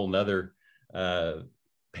 That's a whole nother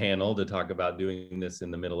panel to talk about doing this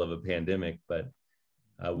in the middle of a pandemic, but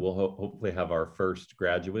we'll hopefully have our first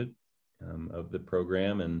graduate of the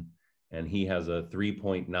program, and he has a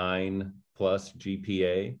 3.9 plus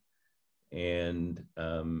GPA. And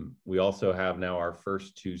we also have now our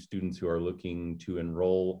first 2 students who are looking to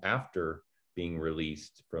enroll after being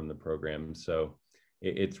released from the program. So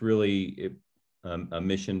it's really a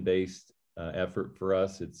mission-based effort for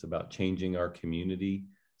us. It's about changing our community,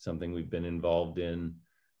 something we've been involved in,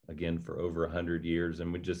 again, for over 100 years.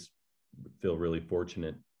 And we just feel really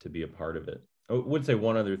fortunate to be a part of it. I would say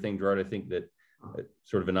one other thing, Gerard. I think that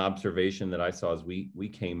sort of an observation that I saw as we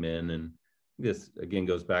came in, and this again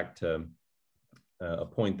goes back to a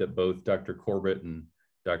point that both Dr. Corbett and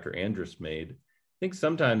Dr. Andrus made. I think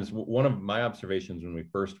sometimes one of my observations when we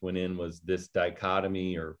first went in was this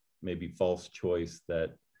dichotomy, or maybe false choice,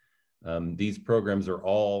 that these programs are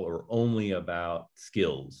all or only about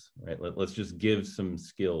skills, right? Let's just give some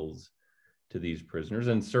skills to these prisoners.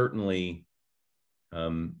 And certainly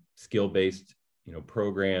skill-based,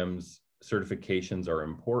 programs, certifications are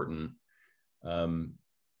important.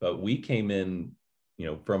 But we came in,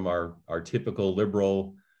 from our typical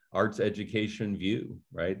liberal arts education view,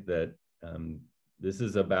 right? That this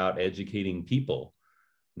is about educating people,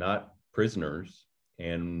 not prisoners.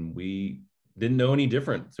 And we didn't know any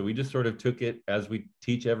different. So we just sort of took it as we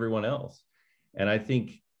teach everyone else. And I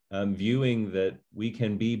think viewing that we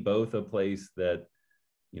can be both a place that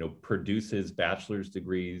produces bachelor's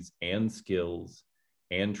degrees and skills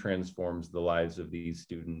and transforms the lives of these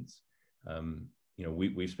students.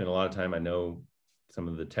 We've spent a lot of time, I know some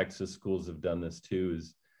of the Texas schools have done this too,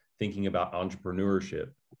 is thinking about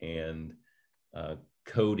entrepreneurship and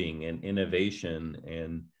coding and innovation.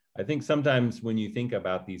 And I think sometimes when you think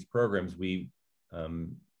about these programs,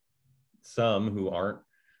 some who aren't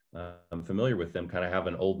familiar with them kind of have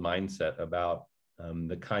an old mindset about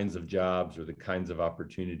the kinds of jobs or the kinds of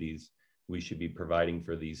opportunities we should be providing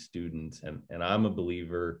for these students. And I'm a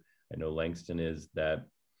believer, I know Langston is, that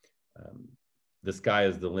the sky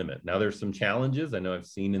is the limit. Now there's some challenges I know I've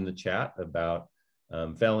seen in the chat about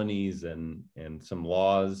felonies and some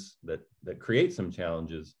laws that create some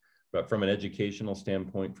challenges, but from an educational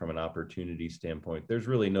standpoint, from an opportunity standpoint, there's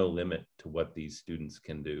really no limit to what these students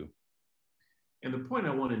can do. And the point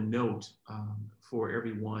I want to note for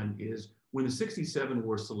everyone is when the 67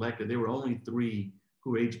 were selected, there were only 3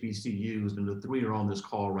 who are HBCUs, and the 3 are on this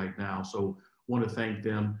call right now. So want to thank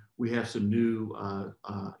them. We have some new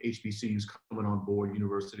HBCUs coming on board: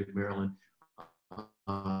 University of Maryland,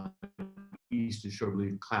 Eastern Shore, I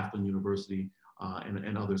believe, Claflin University,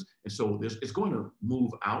 and others. And so it's going to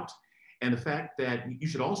move out. And the fact that you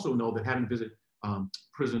should also know that having visited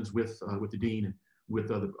prisons with the dean and with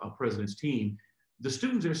the president's team, the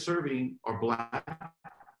students they're serving are Black,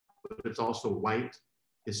 but it's also white,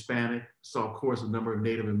 Hispanic, saw, of course, a number of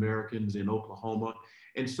Native Americans in Oklahoma.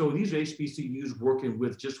 And so these are HBCUs working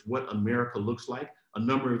with just what America looks like. A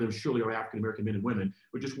number of them surely are African-American men and women.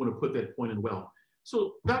 We just want to put that point in well.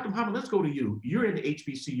 So Dr. Muhammad, let's go to you. You're in the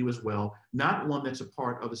HBCU as well, not one that's a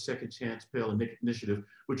part of the Second Chance Pell Initiative,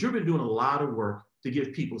 but you've been doing a lot of work to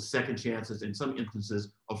give people second chances, in some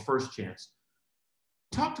instances, a first chance.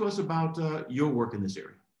 Talk to us about your work in this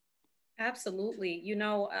area. Absolutely.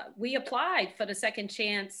 We applied for the Second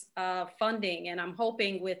Chance funding, and I'm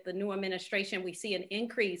hoping with the new administration, we see an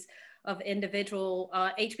increase of individual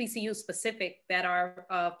HBCU specific that are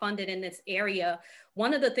funded in this area.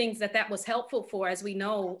 One of the things that was helpful for, as we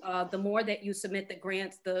know, the more that you submit the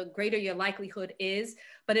grants, the greater your likelihood is,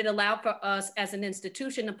 but it allowed for us as an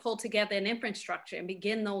institution to pull together an infrastructure and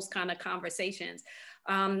begin those kind of conversations.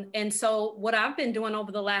 And so what I've been doing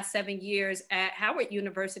over the last 7 years at Howard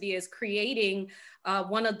University is creating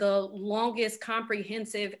one of the longest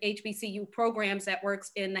comprehensive HBCU programs that works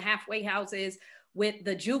in the halfway houses with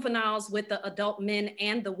the juveniles, with the adult men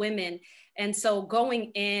and the women. And so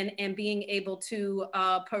going in and being able to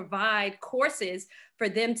provide courses for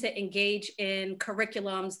them to engage in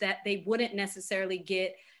curriculums that they wouldn't necessarily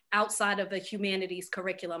get outside of a humanities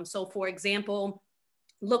curriculum. So for example,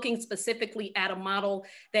 looking specifically at a model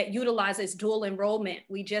that utilizes dual enrollment.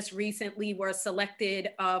 We just recently were selected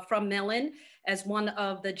from Mellon as one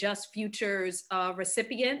of the Just Futures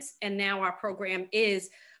recipients. And now our program is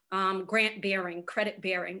grant bearing, credit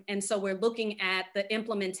bearing. And so we're looking at the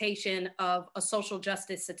implementation of a social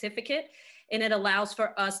justice certificate, and it allows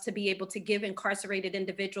for us to be able to give incarcerated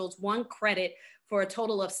individuals 1 credit for a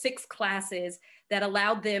total of 6 classes that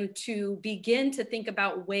allowed them to begin to think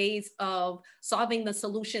about ways of solving the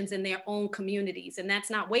solutions in their own communities. And that's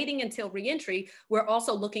not waiting until reentry. We're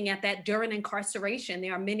also looking at that during incarceration.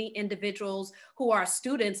 There are many individuals who are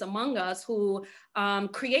students among us who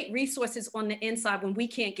create resources on the inside when we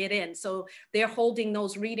can't get in. So they're holding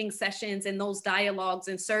those reading sessions and those dialogues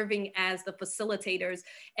and serving as the facilitators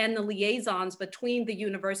and the liaisons between the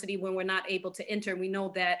university when we're not able to enter. We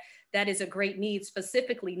know that that is a great need,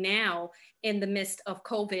 specifically now in the midst of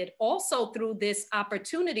COVID. Also through this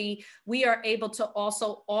opportunity, we are able to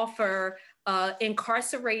also offer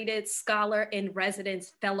incarcerated scholar in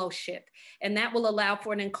residence fellowship. And that will allow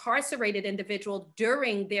for an incarcerated individual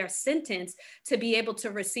during their sentence to be able to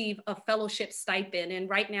receive a fellowship stipend. And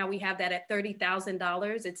right now we have that at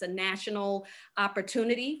 $30,000. It's a national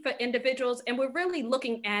opportunity for individuals. And we're really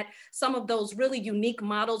looking at some of those really unique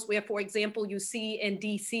models where, for example, you see in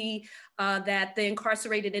DC that the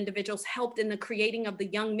incarcerated individuals helped in the creating of the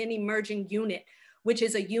Young Men Emerging Unit, which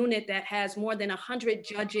is a unit that has more than 100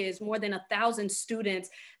 judges, more than 1,000 students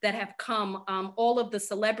that have come. All of the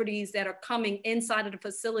celebrities that are coming inside of the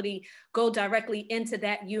facility go directly into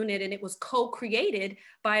that unit, and it was co-created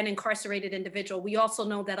by an incarcerated individual. We also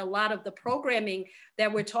know that a lot of the programming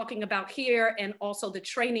that we're talking about here and also the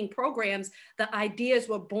training programs, the ideas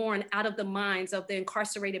were born out of the minds of the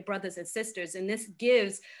incarcerated brothers and sisters. And this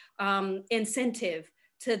gives incentive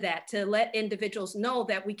to that, to let individuals know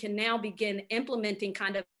that we can now begin implementing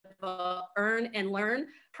kind of a earn and learn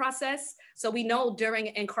process. So we know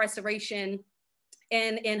during incarceration,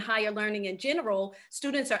 and in higher learning in general,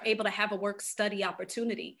 students are able to have a work-study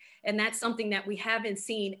opportunity. And that's something that we haven't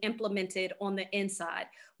seen implemented on the inside,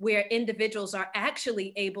 where individuals are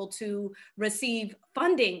actually able to receive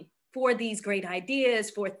funding for these great ideas,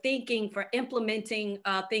 for thinking, for implementing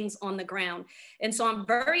things on the ground. And so I'm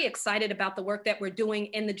very excited about the work that we're doing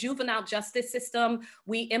in the juvenile justice system.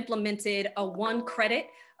 We implemented a 1 credit.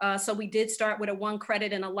 So we did start with a 1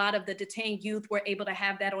 credit, and a lot of the detained youth were able to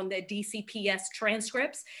have that on their DCPS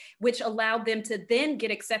transcripts, which allowed them to then get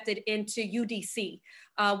accepted into UDC.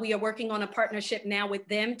 We are working on a partnership now with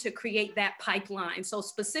them to create that pipeline. So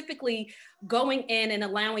specifically going in and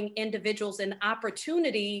allowing individuals an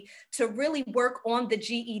opportunity to really work on the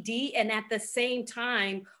GED, and at the same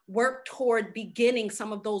time, work toward beginning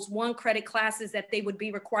some of those 1 credit classes that they would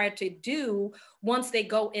be required to do once they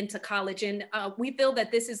go into college. And we feel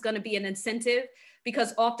that this is going to be an incentive,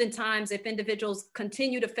 because oftentimes if individuals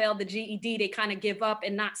continue to fail the GED, they kind of give up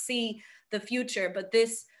and not see the future. But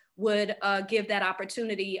this would give that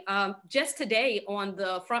opportunity. Just today on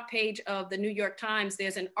the front page of the New York Times,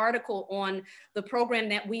 there's an article on the program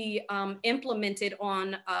that we implemented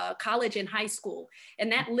on college and high school.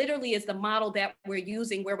 And that literally is the model that we're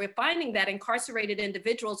using, where we're finding that incarcerated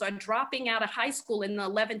individuals are dropping out of high school in the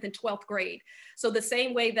 11th and 12th grade. So the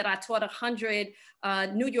same way that I taught 100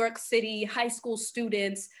 New York City high school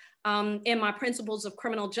students in my Principles of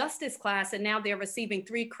Criminal Justice class, and now they're receiving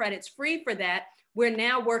 3 credits free for that, we're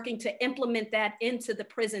now working to implement that into the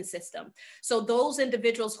prison system. So those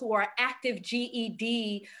individuals who are active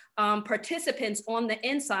GED participants on the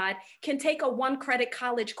inside can take a 1 credit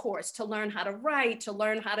college course to learn how to write, to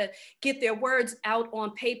learn how to get their words out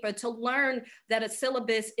on paper, to learn that a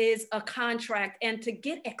syllabus is a contract, and to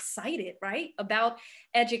get excited, right, about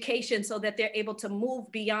education so that they're able to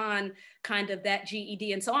move beyond kind of that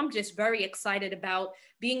GED. And so I'm just very excited about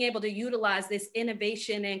being able to utilize this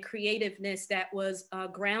innovation and creativeness that was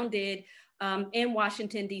grounded in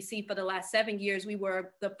Washington, D.C. for the last 7 years. We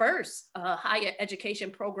were the first higher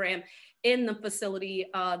education program in the facility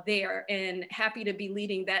there, and happy to be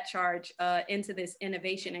leading that charge into this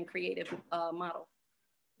innovation and creative model.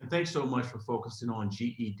 And thanks so much for focusing on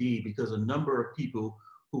GED, because a number of people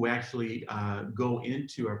who actually go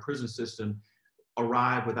into our prison system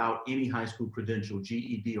arrive without any high school credential,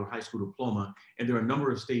 GED or high school diploma. And there are a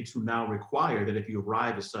number of states who now require that if you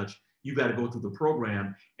arrive as such, you've got to go through the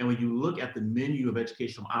program. And when you look at the menu of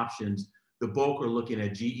educational options, the bulk are looking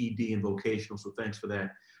at GED and vocational. So thanks for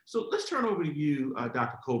that. So let's turn over to you,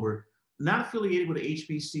 Dr. Corbett. Not affiliated with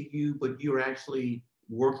HBCU, but you're actually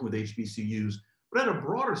working with HBCUs. But at a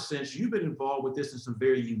broader sense, you've been involved with this in some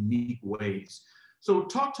very unique ways. So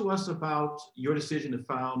talk to us about your decision to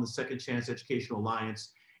found the Second Chance Educational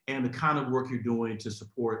Alliance and the kind of work you're doing to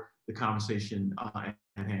support the conversation at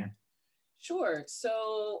hand. Sure.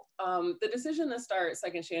 So the decision to start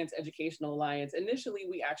Second Chance Educational Alliance, initially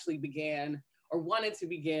we actually began or wanted to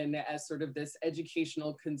begin as sort of this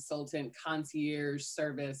educational consultant concierge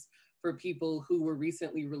service for people who were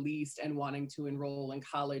recently released and wanting to enroll in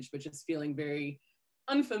college, but just feeling very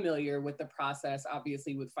unfamiliar with the process,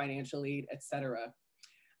 obviously with financial aid, et cetera.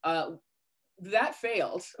 That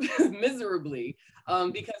failed miserably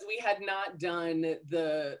because we had not done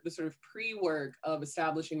the sort of pre-work of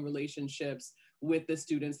establishing relationships with the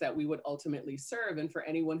students that we would ultimately serve. And for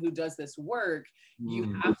anyone who does this work,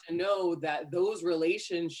 you have to know that those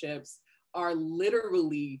relationships are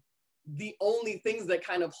literally the only things that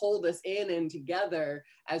kind of hold us in and together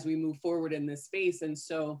as we move forward in this space. And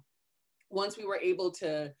so once we were able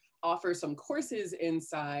to offer some courses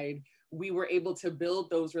inside, we were able to build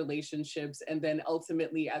those relationships. And then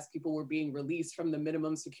ultimately, as people were being released from the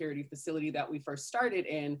minimum security facility that we first started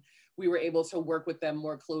in, we were able to work with them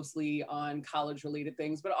more closely on college-related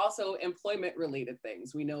things, but also employment-related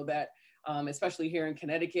things. We know that, especially here in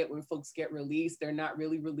Connecticut, when folks get released, they're not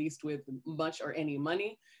really released with much or any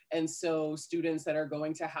money. And so students that are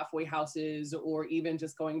going to halfway houses or even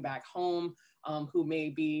just going back home, who may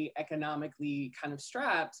be economically kind of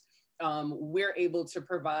strapped, we're able to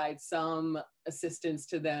provide some assistance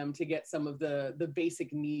to them to get some of the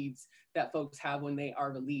basic needs that folks have when they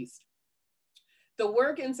are released. The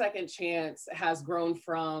work in Second Chance has grown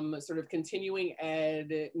from sort of continuing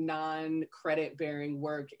ed, non-credit bearing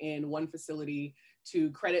work in one facility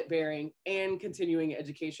to credit bearing and continuing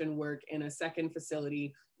education work in a second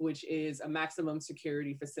facility, which is a maximum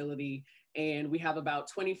security facility. And we have about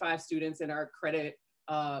 25 students in our credit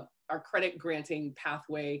credit granting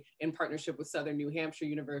pathway in partnership with Southern New Hampshire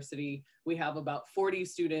University. We have about 40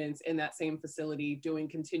 students in that same facility doing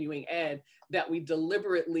continuing ed that we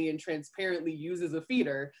deliberately and transparently use as a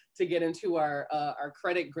feeder to get into our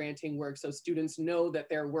credit granting work. So students know that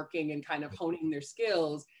they're working and kind of honing their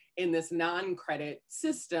skills in this non-credit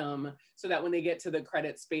system so that when they get to the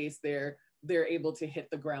credit space, they're able to hit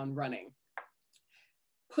the ground running.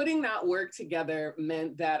 Putting that work together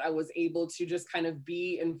meant that I was able to just kind of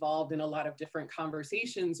be involved in a lot of different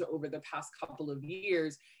conversations over the past couple of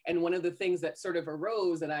years. And one of the things that sort of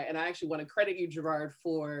arose, and I actually want to credit you, Gerard,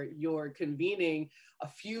 for your convening a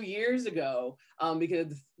few years ago,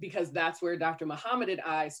 because that's where Dr. Muhammad and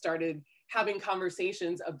I started having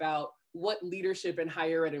conversations about what leadership in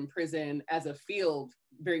higher ed and prison as a field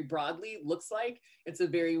very broadly looks like. It's a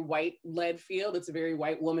very white-led field. It's a very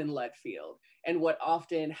white woman-led field. And what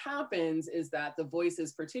often happens is that the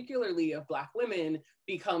voices, particularly of Black women,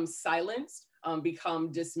 become silenced,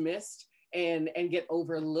 become dismissed, and get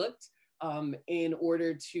overlooked in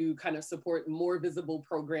order to kind of support more visible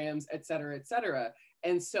programs, et cetera, et cetera.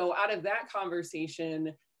 And so out of that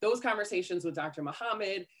conversation, those conversations with Dr.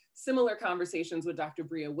 Muhammad, similar conversations with Dr.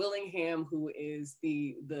 Bria Willingham, who is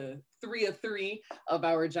the 3 of 3 of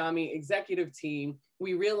our JAMI executive team,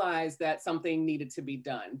 we realized that something needed to be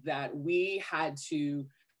done, that we had to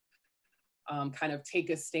kind of take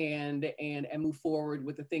a stand and move forward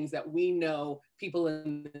with the things that we know people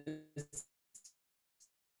in this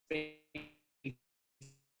space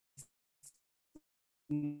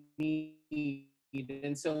need.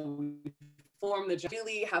 And so we formed the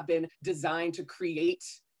really have been designed to create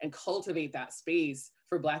and cultivate that space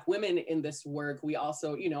for Black women in this work. We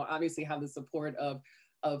also, obviously have the support of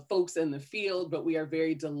folks in the field, but we are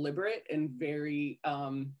very deliberate and very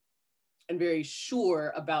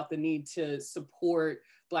sure about the need to support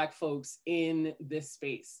Black folks in this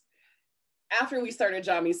space. After we started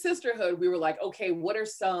JAMI Sisterhood, we were like, okay, what are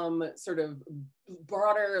some sort of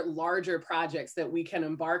broader, larger projects that we can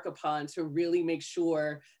embark upon to really make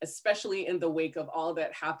sure, especially in the wake of all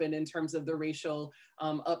that happened in terms of the racial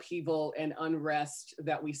upheaval and unrest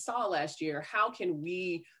that we saw last year, how can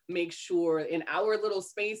we make sure in our little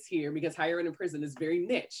space here, because higher ed and prison is very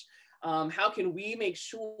niche, how can we make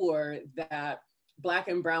sure that Black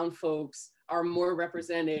and brown folks are more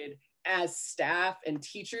represented as staff and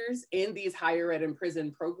teachers in these higher ed and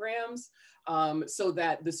prison programs, so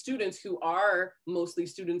that the students who are mostly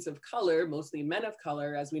students of color, mostly men of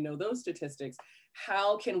color, as we know those statistics,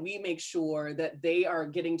 how can we make sure that they are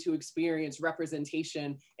getting to experience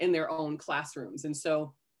representation in their own classrooms? And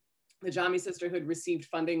so the JAMI Sisterhood received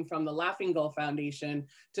funding from the Laughing Gull Foundation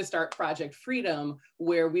to start Project Freedom,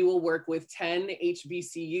 where we will work with 10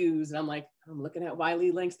 HBCUs. And I'm looking at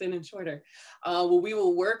Wiley, Langston, and Shorter. We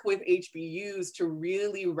will work with HBCUs to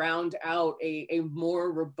really round out a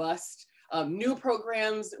more robust, new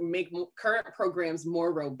programs, make current programs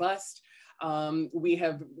more robust. We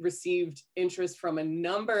have received interest from a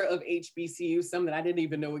number of HBCUs, some that I didn't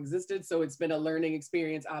even know existed. So it's been a learning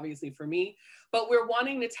experience, obviously, for me. But we're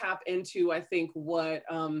wanting to tap into, I think, what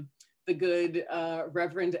the good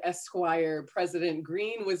Reverend Esquire President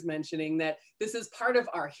Green was mentioning, that this is part of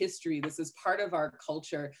our history. This is part of our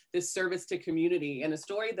culture, this service to community. And a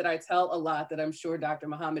story that I tell a lot that I'm sure Dr.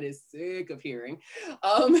 Muhammad is sick of hearing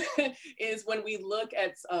is when we look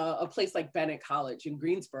at a place like Bennett College in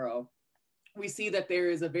Greensboro, we see that there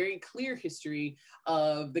is a very clear history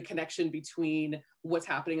of the connection between what's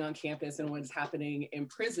happening on campus and what's happening in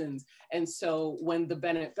prisons. And so when the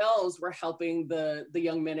Bennett Bells were helping the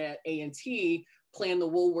young men at A&T plan the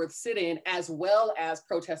Woolworth sit-in, as well as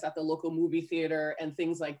protests at the local movie theater and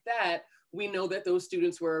things like that, we know that those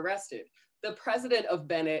students were arrested. The president of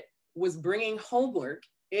Bennett was bringing homework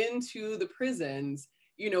into the prisons,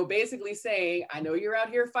 basically saying, I know you're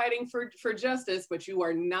out here fighting for justice, but you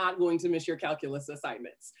are not going to miss your calculus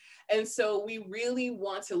assignments. And so we really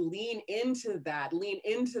want to lean into that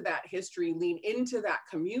history, lean into that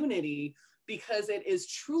community, because it is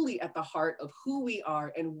truly at the heart of who we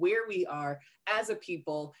are and where we are as a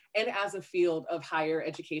people and as a field of higher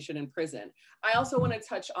education and prison. I also want to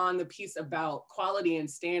touch on the piece about quality and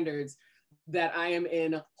standards that I am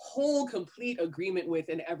in whole, complete agreement with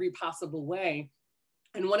in every possible way.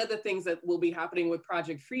 And one of the things that will be happening with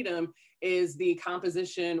Project Freedom is the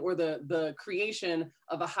composition or the creation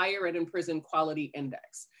of a higher ed and prison quality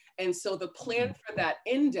index. And so the plan for that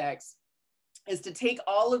index is to take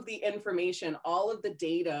all of the information, all of the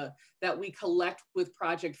data that we collect with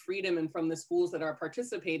Project Freedom and from the schools that are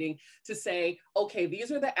participating to say, okay,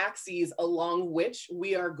 these are the axes along which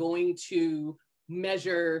we are going to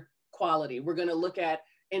measure quality. We're going to look at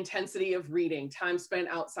intensity of reading, time spent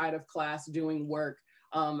outside of class doing work,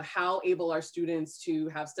 how able are students to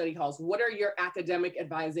have study halls? What are your academic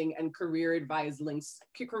advising and career advising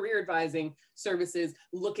services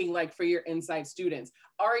looking like for your inside students?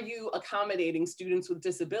 Are you accommodating students with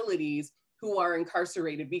disabilities who are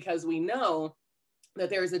incarcerated? Because we know that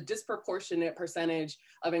there is a disproportionate percentage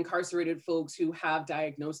of incarcerated folks who have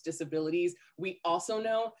diagnosed disabilities. We also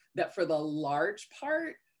know that for the large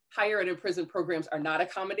part, higher ed and prison programs are not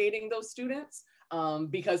accommodating those students.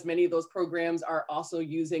 Because many of those programs are also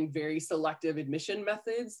using very selective admission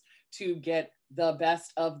methods to get the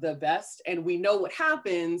best of the best. And we know what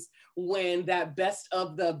happens when that best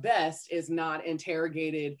of the best is not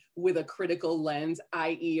interrogated with a critical lens,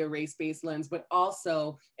 i.e. a race-based lens, but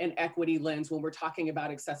also an equity lens when we're talking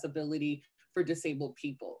about accessibility for disabled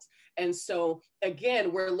peoples. And so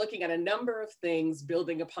again, we're looking at a number of things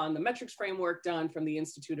building upon the metrics framework done from the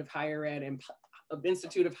Institute of Higher Ed and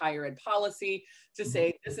Institute of Higher Ed Policy to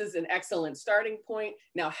say, this is an excellent starting point.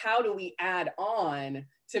 Now, how do we add on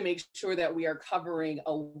to make sure that we are covering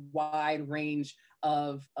a wide range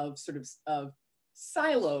of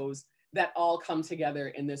silos that all come together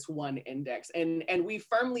in this one index? And we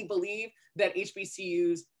firmly believe that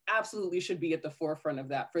HBCUs absolutely should be at the forefront of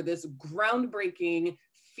that. For this groundbreaking,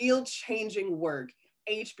 field-changing work,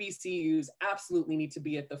 HBCUs absolutely need to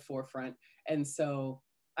be at the forefront. And so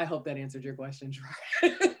I hope that answered your question,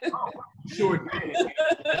 Gerard. Oh, sure did.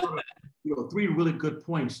 You know, 3 really good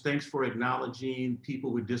points. Thanks for acknowledging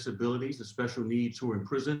people with disabilities, the special needs who are in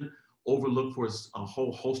prison, overlooked for a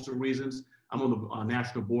whole host of reasons. I'm on the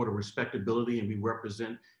National Board of Respectability, and we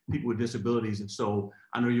represent people with disabilities. And so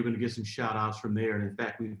I know you're going to get some shout outs from there. And in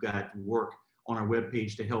fact, we've got work on our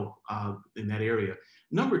webpage to help in that area.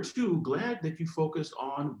 Number 2, glad that you focused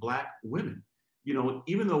on Black women. You know,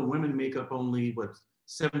 even though women make up only,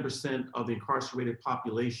 7% of the incarcerated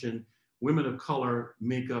population, women of color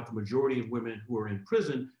make up the majority of women who are in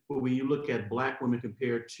prison. But when you look at Black women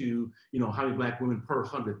compared to, you know, how many Black women per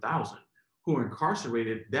 100,000 who are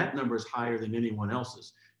incarcerated, that number is higher than anyone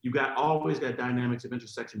else's. You've always got dynamics of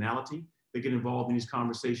intersectionality that get involved in these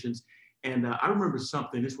conversations. And I remember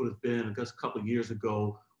something, this would have been just a couple of years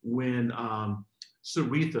ago, when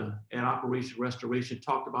Saritha at Operation Restoration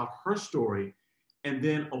talked about her story. And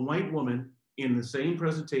then a white woman in the same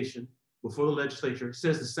presentation before the legislature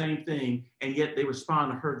says the same thing, and yet they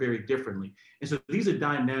respond to her very differently. And so these are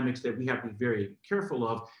dynamics that we have to be very careful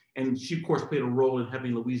of. And she, of course, played a role in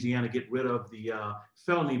having Louisiana get rid of the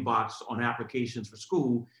felony box on applications for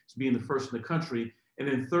school, as being the first in the country. And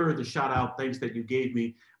then third, the shout out, thanks that you gave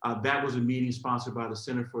me, that was a meeting sponsored by the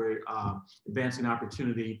Center for Advancing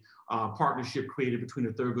Opportunity, partnership created between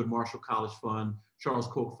the Thurgood Marshall College Fund, Charles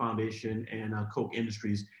Koch Foundation, and Koch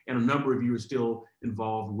Industries. And a number of you are still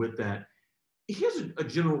involved with that. Here's a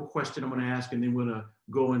general question I'm going to ask, and then we're going to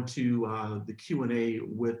go into the Q&A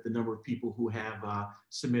with the number of people who have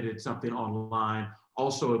submitted something online.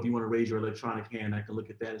 Also, if you want to raise your electronic hand, I can look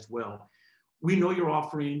at that as well. We know you're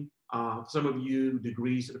offering, some of you,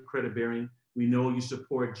 degrees that are credit bearing. We know you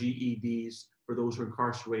support GEDs for those who are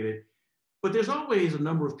incarcerated. But there's always a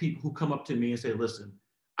number of people who come up to me and say, listen,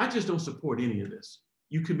 I just don't support any of this.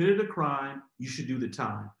 You committed a crime, you should do the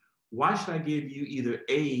time. Why should I give you either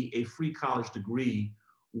a free college degree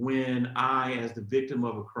when I, as the victim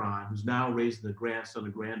of a crime, who's now raising a grandson or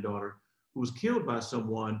granddaughter, who was killed by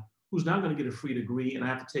someone who's not going to get a free degree, and I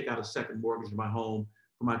have to take out a second mortgage in my home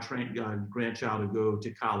for my grandchild to go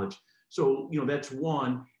to college? So, you know, that's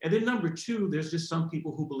one. And then number 2, there's just some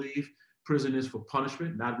people who believe prison is for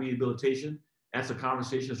punishment, not rehabilitation. That's a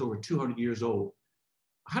conversation that's over 200 years old.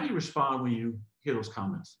 How do you respond when you hear those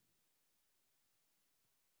comments?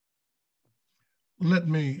 Let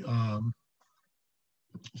me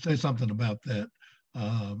say something about that.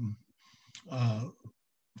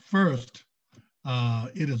 First,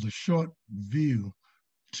 it is a short view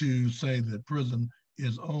to say that prison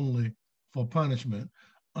is only for punishment,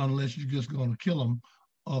 unless you're just going to kill them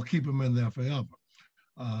or keep them in there forever.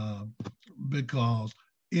 Because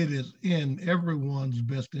it is in everyone's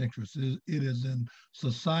best interest. It is in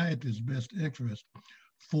society's best interest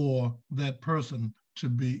for that person to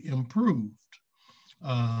be improved,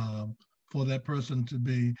 for that person to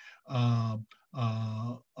be a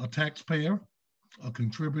taxpayer, a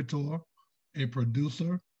contributor, a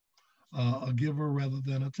producer, a giver rather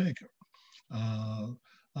than a taker.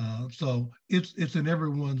 So it's in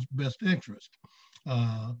everyone's best interest,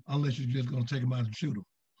 unless you're just going to take them out and shoot them,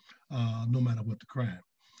 no matter what the crime.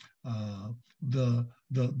 The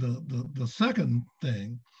second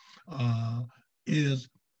thing is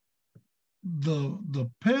the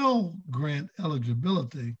Pell Grant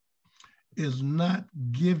eligibility is not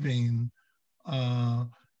giving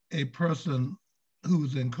a person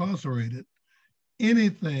who's incarcerated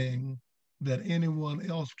anything that anyone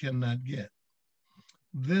else cannot get.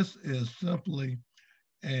 This is simply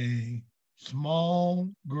a small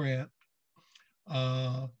grant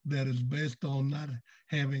that is based on not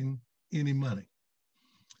having any money.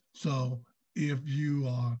 So if you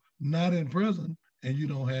are not in prison and you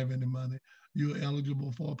don't have any money, you're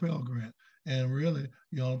eligible for a Pell Grant. And really,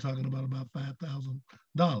 you're only talking about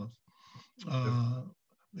 $5,000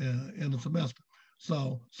 in a semester.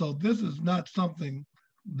 So this is not something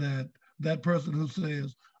that person who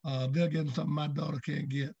says they're getting something my daughter can't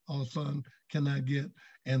get or son cannot get,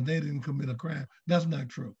 and they didn't commit a crime. That's not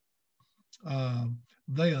true.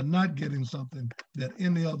 They are not getting something that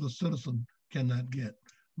any other citizen cannot get.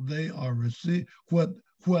 They are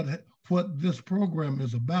what this program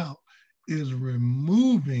is about is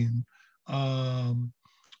removing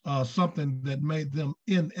something that made them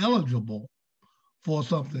ineligible for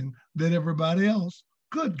something that everybody else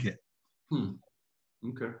could get.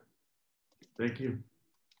 Okay, thank you.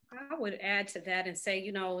 I would add to that and say,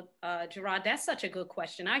 you know, Gerard, that's such a good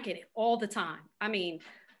question. I get it all the time. I mean,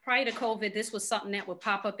 prior to COVID, this was something that would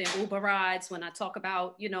pop up in Uber rides when I talk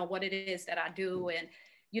about, you know, what it is that I do. And,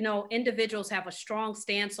 you know, individuals have a strong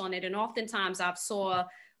stance on it. And oftentimes I've saw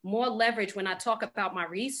more leverage when I talk about my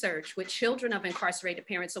research with children of incarcerated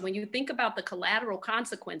parents. So when you think about the collateral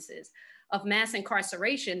consequences of mass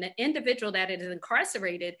incarceration, the individual that is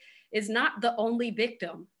incarcerated is not the only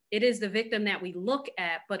victim. It is the victim that we look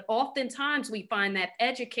at, but oftentimes we find that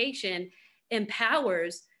education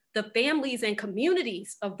empowers the families and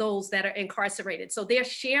communities of those that are incarcerated. So they're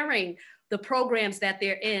sharing the programs that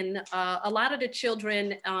they're in. A lot of the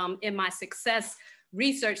children in my success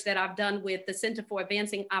research that I've done with the Center for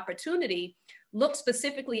Advancing Opportunity look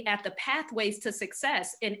specifically at the pathways to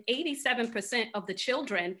success. And 87% of the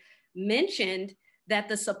children mentioned that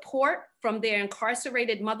the support from their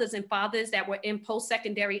incarcerated mothers and fathers that were in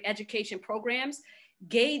post-secondary education programs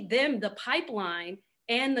gave them the pipeline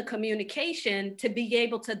and the communication to be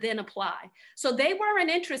able to then apply. So they weren't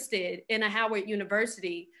interested in a Howard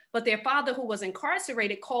University, but their father, who was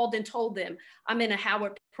incarcerated, called and told them, I'm in a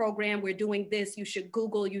Howard program, we're doing this, you should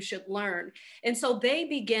Google, you should learn. And so they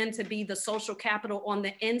began to be the social capital on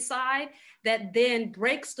the inside that then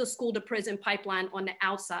breaks the school to prison pipeline on the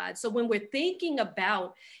outside. So when we're thinking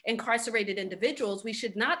about incarcerated individuals, we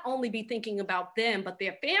should not only be thinking about them, but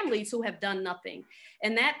their families who have done nothing.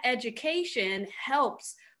 And that education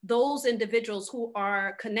helps those individuals who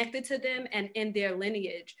are connected to them and in their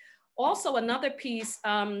lineage. Also, another piece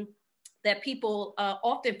that people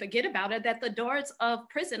often forget about is that the doors of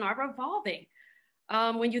prison are revolving.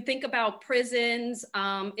 When you think about prisons,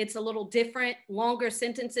 it's a little different, longer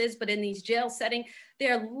sentences, but in these jail settings,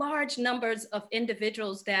 there are large numbers of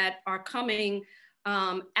individuals that are coming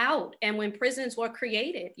out. And when prisons were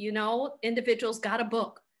created, you know, individuals got a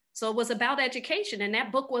book. So it was about education, and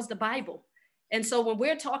that book was the Bible. And so when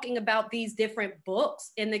we're talking about these different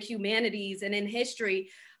books in the humanities and in history,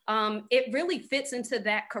 it really fits into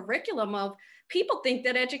that curriculum of people think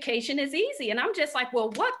that education is easy. And I'm just like,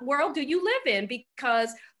 well, what world do you live in?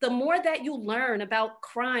 Because the more that you learn about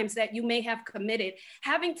crimes that you may have committed,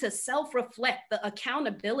 having to self-reflect, the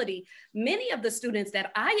accountability, many of the students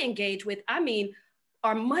that I engage with, I mean,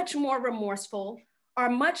 are much more remorseful, are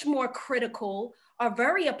much more critical, are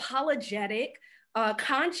very apologetic,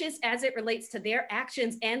 conscious as it relates to their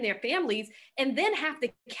actions and their families, and then have to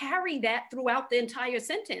carry that throughout the entire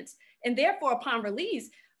sentence. And therefore, upon release,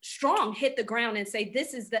 strong hit the ground and say,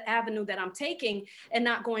 this is the avenue that I'm taking and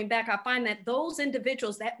not going back. I find that those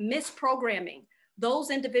individuals that miss programming, those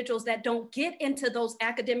individuals that don't get into those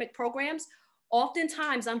academic programs,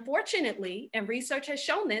 oftentimes, unfortunately, and research has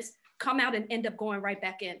shown this, come out and end up going right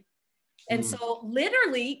back in. And so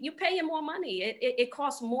literally you pay them more money. It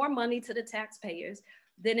costs more money to the taxpayers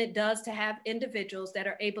than it does to have individuals that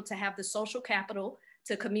are able to have the social capital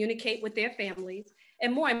to communicate with their families,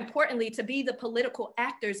 and more importantly, to be the political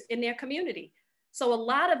actors in their community. So a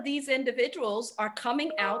lot of these individuals are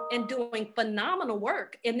coming out and doing phenomenal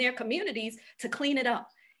work in their communities to clean it up.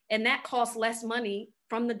 And that costs less money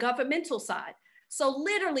from the governmental side. So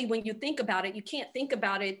literally, when you think about it, you can't think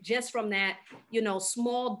about it just from that, you know,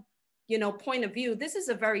 small, you know, point of view. This is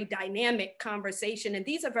a very dynamic conversation, and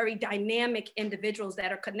these are very dynamic individuals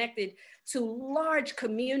that are connected to large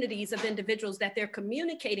communities of individuals that they're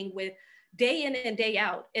communicating with day in and day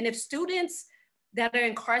out. And if students that are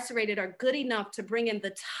incarcerated are good enough to bring in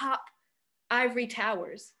the top ivory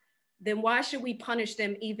towers, then why should we punish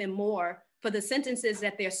them even more for the sentences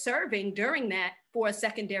that they're serving during that for a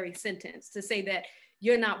secondary sentence? To say that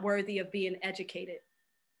you're not worthy of being educated.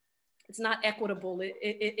 It's not equitable.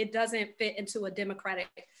 It doesn't fit into a democratic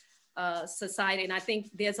society. And I think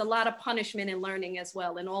there's a lot of punishment in learning as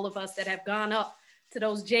well. And all of us that have gone up to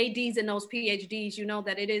those JDs and those PhDs, you know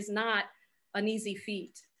that it is not an easy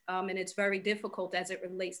feat. And it's very difficult as it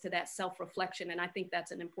relates to that self-reflection. And I think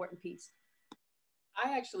that's an important piece.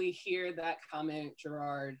 I actually hear that comment,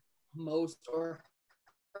 Gerard, most, or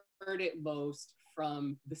heard it most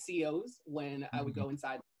from the COs when I would go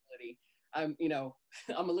inside the facility. You know,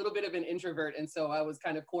 I'm a little bit of an introvert, and so I was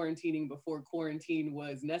kind of quarantining before quarantine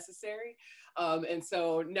was necessary. And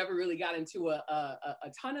so never really got into a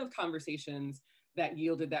ton of conversations that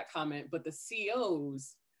yielded that comment, but the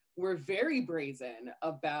COs were very brazen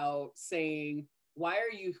about saying, why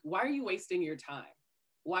are you wasting your time?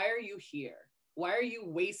 Why are you here? Why are you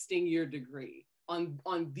wasting your degree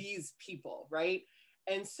on these people, right?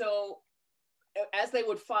 And so as they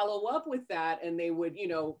would follow up with that, and they would, you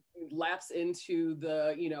know, lapse into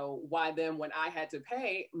the, you know, why them when I had to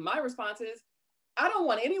pay, my response is, I don't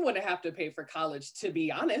want anyone to have to pay for college, to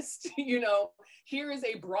be honest. You know, here is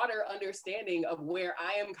a broader understanding of where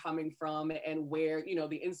I am coming from and where, you know,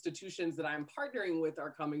 the institutions that I'm partnering with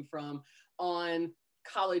are coming from on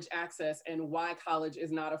college access and why college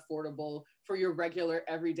is not affordable for your regular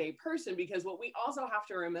everyday person. Because what we also have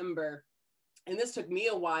to remember, and this took me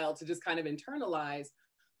a while to just kind of internalize,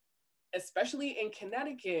 especially in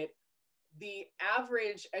Connecticut, the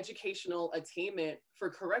average educational attainment for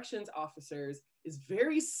corrections officers is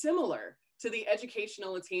very similar to the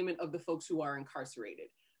educational attainment of the folks who are incarcerated,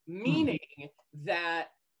 meaning that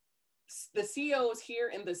the COs here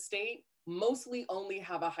in the state mostly only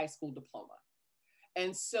have a high school diploma.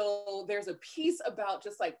 And so there's a piece about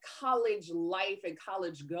just like college life and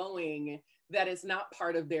college going that is not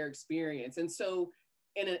part of their experience. And so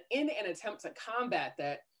in an attempt to combat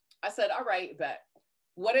that, I said, all right, bet.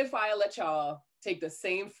 What if I let y'all take the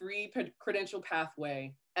same free credential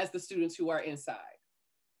pathway as the students who are inside?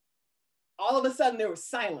 All of a sudden there was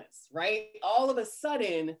silence, right? All of a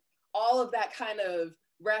sudden, all of that kind of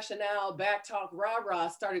rationale, backtalk, rah-rah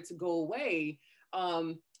started to go away.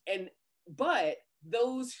 But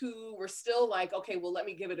those who were still like, okay, well, let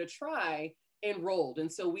me give it a try, enrolled.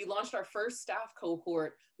 And so we launched our first staff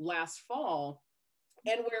cohort last fall.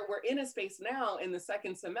 And we're in a space now in the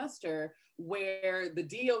second semester where the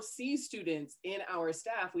DOC students in our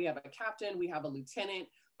staff, we have a captain, we have a lieutenant,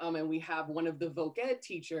 and we have one of the voc ed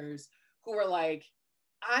teachers who are like,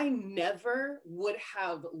 I never would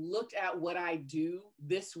have looked at what I do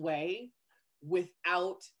this way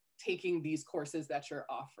without taking these courses that you're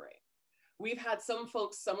offering. We've had some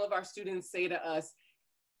folks, some of our students say to us,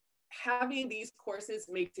 having these courses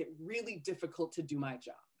makes it really difficult to do my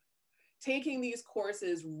job. Taking these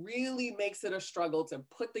courses really makes it a struggle to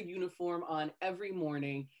put the uniform on every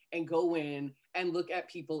morning and go in and look at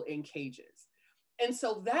people in cages. And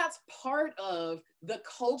so that's part of the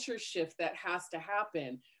culture shift that has to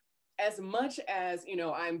happen. As much as, you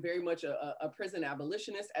know, I'm very much a prison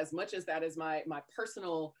abolitionist, as much as that is my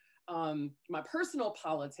personal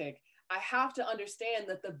politic, I have to understand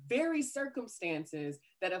that the very circumstances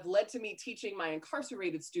that have led to me teaching my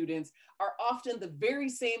incarcerated students are often the very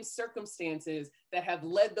same circumstances that have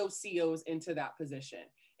led those COs into that position.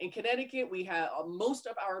 In Connecticut, we have most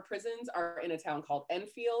of our prisons are in a town called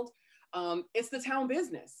Enfield. It's the town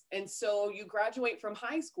business. And so you graduate from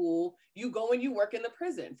high school, you go and you work in the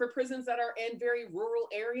prison. For prisons that are in very rural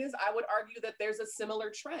areas, I would argue that there's a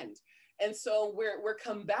similar trend. And so we're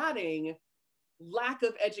combating lack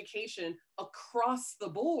of education across the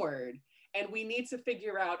board. And we need to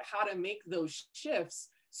figure out how to make those shifts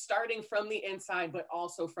starting from the inside, but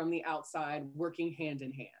also from the outside, working hand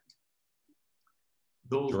in hand.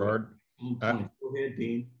 Gerard, go ahead,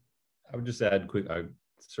 Dean. I would just add quick, I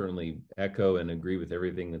certainly echo and agree with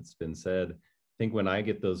everything that's been said. I think when I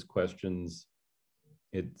get those questions,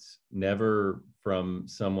 it's never from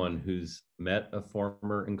someone who's met a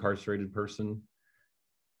former incarcerated person.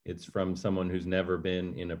 It's from someone who's never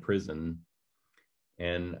been in a prison.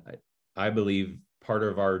 And I believe part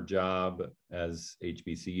of our job as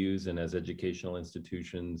HBCUs and as educational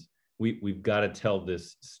institutions, we've got to tell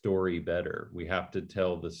this story better. We have to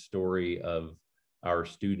tell the story of our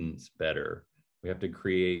students better. We have to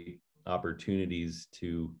create opportunities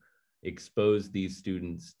to expose these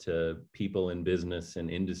students to people in business and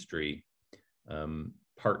industry,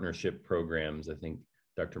 partnership programs. I think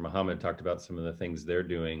Dr. Muhammad talked about some of the things they're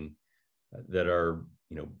doing that are,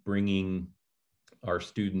 you know, bringing our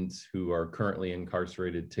students who are currently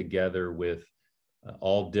incarcerated together with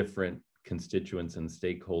all different constituents and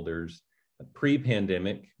stakeholders.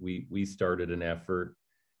 Pre-pandemic, we started an effort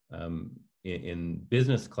in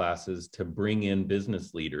business classes to bring in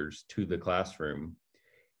business leaders to the classroom.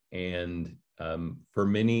 And for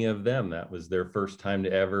many of them, that was their first time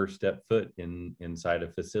to ever step foot inside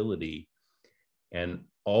a facility. And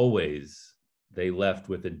always they left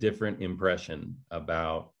with a different impression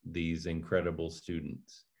about these incredible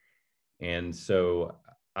students. And so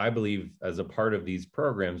I believe as a part of these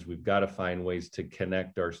programs, we've got to find ways to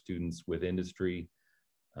connect our students with industry,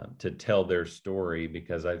 to tell their story,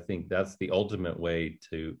 because I think that's the ultimate way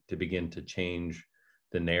to begin to change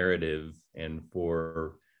the narrative, and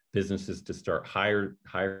for businesses to start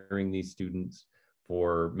hiring these students,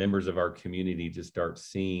 for members of our community to start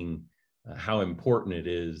seeing how important it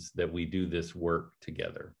is that we do this work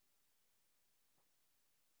together.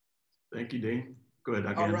 Thank you, Dean. Go ahead,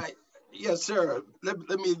 Dr. All right. Yes, sir. Let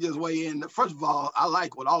me just weigh in. First of all, I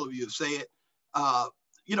like what all of you have said.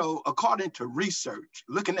 You know, according to research,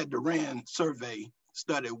 looking at the RAND survey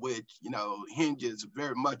study, which, you know, hinges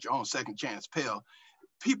very much on second chance Pell,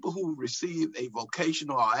 people who receive a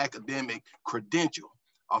vocational or academic credential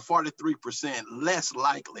are 43% less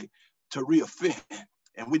likely to reoffend.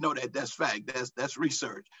 And we know that that's fact, that's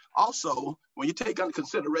research. Also, when you take under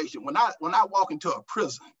consideration, when I walk into a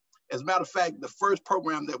prison, as a matter of fact, the first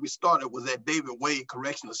program that we started was at David Wade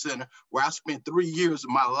Correctional Center, where I spent 3 years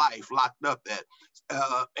of my life locked up at.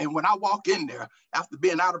 And when I walk in there, after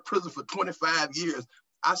being out of prison for 25 years,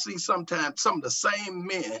 I see sometimes some of the same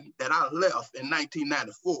men that I left in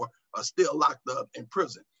 1994 are still locked up in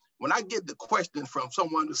prison. When I get the question from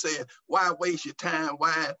someone who said, why waste your time?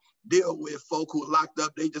 Why deal with folk who are locked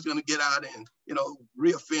up? They just gonna get out and, you know,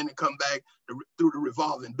 reoffend and come back through the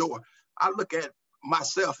revolving door. I look at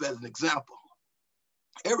myself as an example.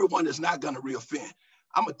 Everyone is not gonna reoffend.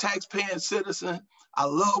 I'm a tax-paying citizen. I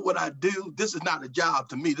love what I do. This is not a job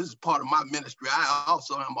to me. This is part of my ministry. I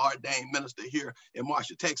also am an ordained minister here in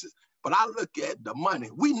Marshall, Texas. But I look at the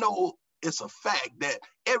money. We know it's a fact that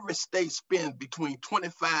every state spends between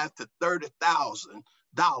 $25,000 to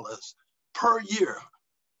 $30,000 per year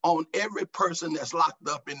on every person that's locked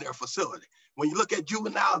up in their facility. When you look at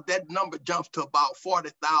juveniles, that number jumps to about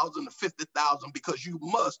 40,000 to 50,000 because you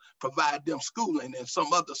must provide them schooling and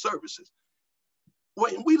some other services.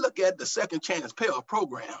 When we look at the Second Chance Pell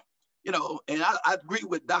program, you know, and I agree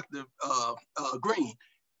with Dr. Green,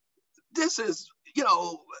 this is, you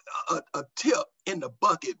know, a tip in the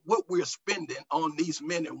bucket, what we're spending on these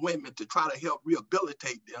men and women to try to help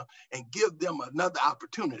rehabilitate them and give them another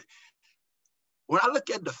opportunity. When I look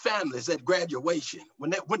at the families at graduation,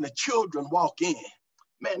 when the children walk in,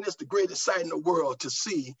 man, it's the greatest sight in the world to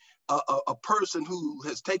see a person who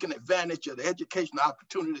has taken advantage of the educational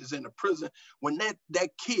opportunities in the prison. When that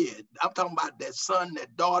kid, I'm talking about that son,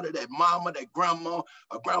 that daughter, that mama, that grandma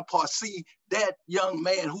or grandpa, see that young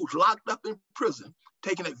man who's locked up in prison,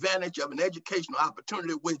 taking advantage of an educational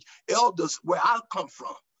opportunity, which elders where I come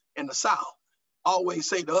from in the South always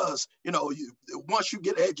say to us, you know, once you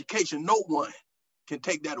get an education, no one can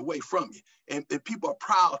take that away from you. And people are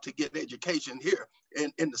proud to get education here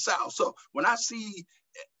in the South. So when I see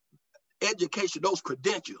education, those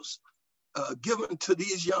credentials given to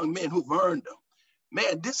these young men who've earned them,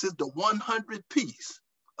 man, this is the 100 piece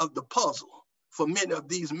of the puzzle for many of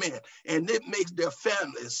these men. And it makes their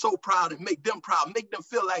families so proud and make them proud, make them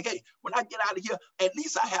feel like, hey, when I get out of here, at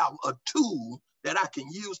least I have a tool that I can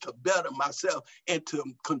use to better myself and to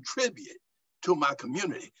contribute to my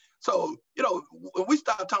community. So, you know, when we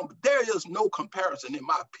start talking, there is no comparison, in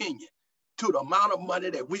my opinion, to the amount of money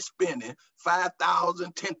that we're spending,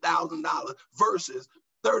 $5,000, $10,000 versus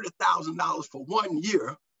 $30,000 for 1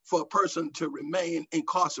 year for a person to remain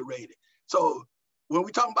incarcerated. So when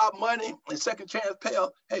we talk about money and Second Chance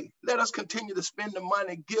Pell, hey, let us continue to spend the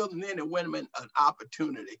money, give men and women an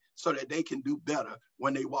opportunity so that they can do better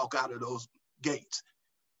when they walk out of those gates.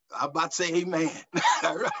 I'm about to say amen.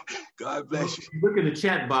 All right. God bless you. Look at the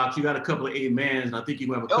chat box. You got a couple of amens, and I think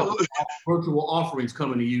you have a couple of virtual offerings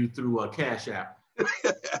coming to you through Cash App.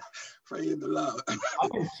 Praise the Lord. I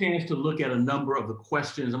had a chance to look at a number of the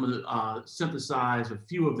questions. I'm going to synthesize a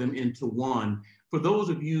few of them into one. For those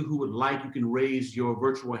of you who would like, you can raise your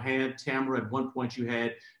virtual hand. Tamara, at one point you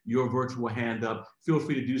had your virtual hand up. Feel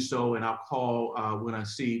free to do so, and I'll call when I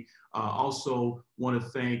see. Also want to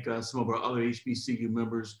thank some of our other HBCU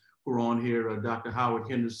members who are on here, Dr. Howard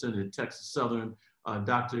Henderson at Texas Southern,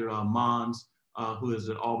 Dr. Mons, who is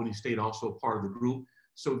at Albany State, also part of the group.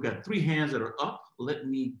 So we've got 3 hands that are up. Let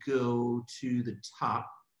me go to the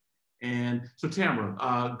top. And so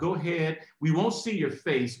Tamara, go ahead. We won't see your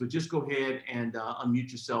face, but just go ahead and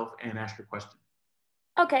unmute yourself and ask your question.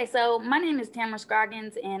 Okay, so my name is Tamara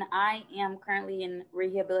Scroggins, and I am currently in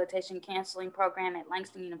rehabilitation counseling program at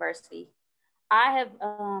Langston University. I have,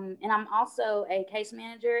 and I'm also a case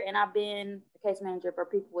manager, and I've been a case manager for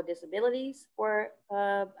people with disabilities for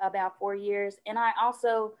about 4 years. And I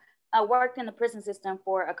also worked in the prison system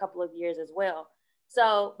for a couple of years as well.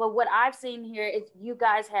 So, but what I've seen here is you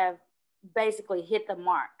guys have basically hit the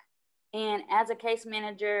mark. And as a case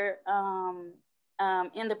manager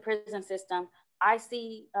in the prison system, I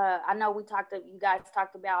see, I know you guys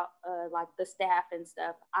talked about like the staff and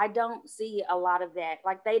stuff. I don't see a lot of that.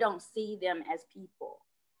 Like they don't see them as people.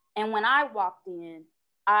 And when I walked in,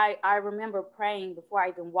 I remember praying before I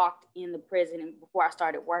even walked in the prison and before I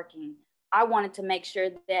started working. I wanted to make sure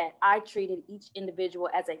that I treated each individual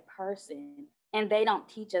as a person. And they don't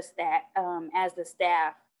teach us that as the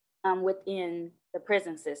staff within the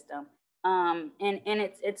prison system. And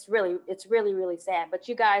it's really sad, but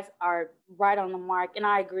you guys are right on the mark. And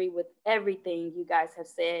I agree with everything you guys have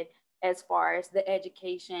said as far as the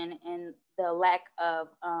education and the lack of,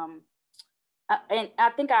 and I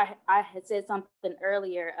think I had said something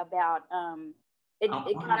earlier about, it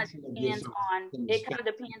kind of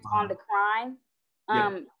depends on the crime.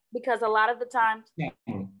 Because a lot of the times.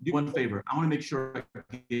 Do one favor. I want to make sure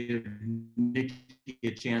I give Nikki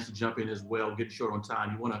a chance to jump in as well, get short on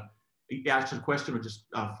time. You want to ask a question or just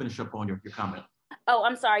finish up on your comment? Oh,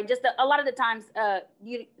 I'm sorry. Just a lot of the times,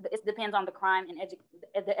 it depends on the crime and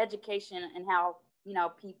the education and how,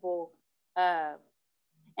 people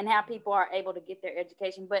and how people are able to get their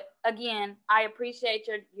education. But again, I appreciate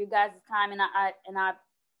you guys' time, and I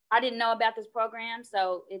didn't know about this program,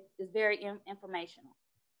 so it's very informational.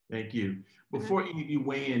 Thank you. Before you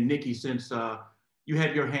weigh in, Nikki, since you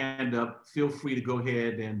have your hand up, feel free to go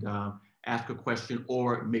ahead and ask a question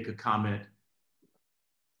or make a comment.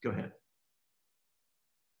 Go ahead.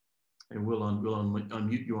 And we'll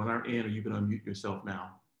unmute you on our end, or you can unmute yourself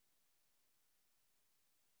now.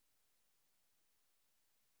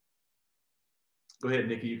 Go ahead,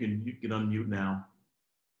 Nikki, you can unmute now.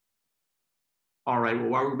 All right, well,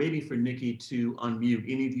 while we're waiting for Nikki to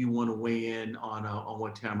unmute, any of you want to weigh in on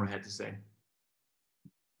what Tamara had to say?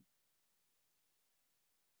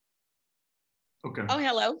 Okay. Oh,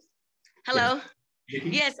 hello. Hello. Yes,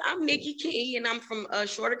 yes, I'm Nikki Key, and I'm from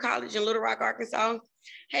Shorter College in Little Rock, Arkansas.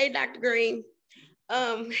 Hey, Dr. Green.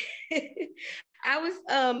 I'm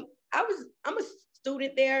a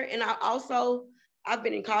student there, and I've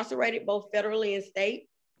been incarcerated both federally and state.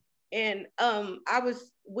 And I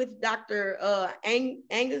was with Dr.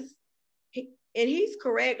 Angus, and he's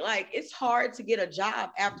correct. Like, it's hard to get a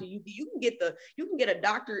job after you can get a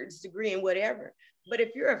doctorate's degree in whatever. But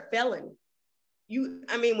if you're a felon,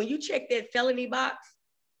 when you check that felony box,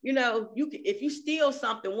 if you steal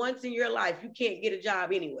something once in your life, you can't get a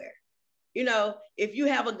job anywhere. If you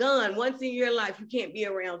have a gun once in your life, you can't be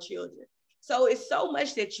around children. So it's so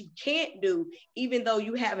much that you can't do, even though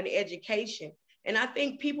you have an education. And I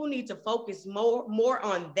think people need to focus more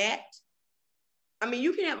on that. I mean,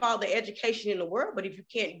 you can have all the education in the world, but if you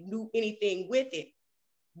can't do anything with it,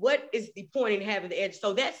 what is the point in having the edge?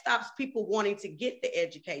 So that stops people wanting to get the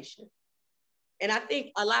education. And I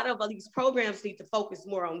think a lot of these programs need to focus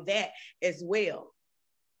more on that as well.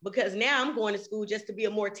 Because now I'm going to school just to be a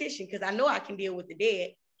mortician, because I know I can deal with the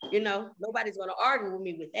dead. Nobody's going to argue with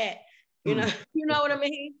me with that. You know what I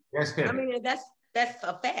mean? That's heavy. I mean, that's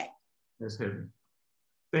a fact. That's heavy.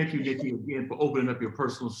 Thank you, Nikki, again, for opening up your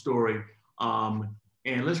personal story. And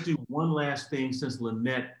let's do one last thing, since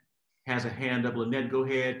Lynette has a hand up. Lynette, go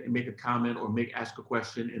ahead and make a comment or ask a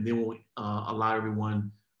question, and then we'll allow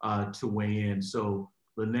everyone to weigh in. So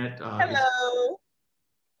Lynette. Hello.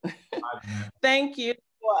 Thank you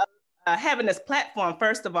for having this platform.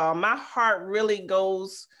 First of all, my heart really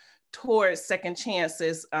goes towards second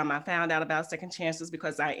chances. I found out about second chances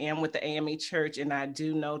because I am with the AME Church, and I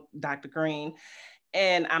do know Dr. Green,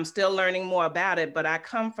 and I'm still learning more about it, but I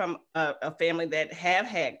come from a family that have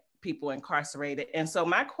had people incarcerated. And so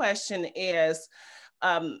my question is,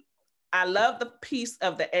 I love the piece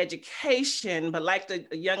of the education, but like the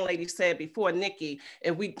young lady said before, Nikki,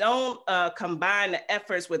 if we don't combine the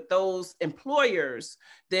efforts with those employers,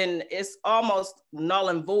 then it's almost null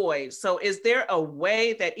and void. So is there a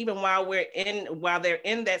way that even while they're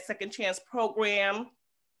in that second chance program,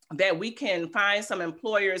 that we can find some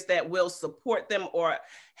employers that will support them or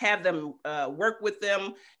have them work with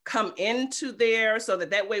them, come into there, so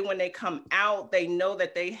that way when they come out, they know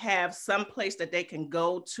that they have some place that they can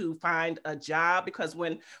go to find a job? Because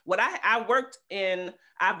I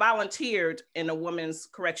volunteered in a women's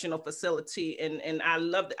correctional facility, and I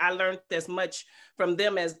learned as much from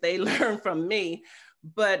them as they learned from me.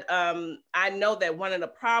 But I know that one of the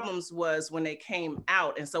problems was when they came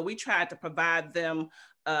out. And so we tried to provide them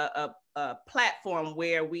a platform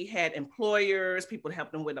where we had employers, people to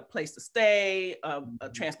help them with a place to stay,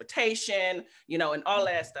 transportation, you know, and all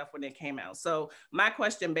that stuff when they came out. So my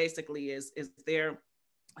question basically is there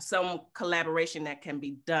some collaboration that can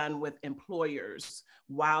be done with employers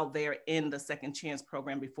while they're in the Second Chance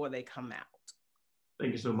program before they come out?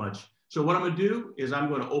 Thank you so much. So what I'm gonna do is I'm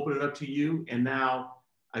gonna open it up to you, and now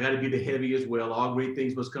I gotta be the heavy as well. All great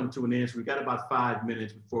things must come to an end. So we got about 5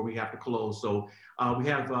 minutes before we have to close. So we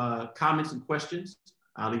have comments and questions.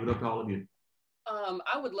 I'll leave it up to all of you.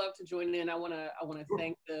 I would love to join in. I wanna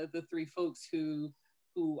thank the three folks who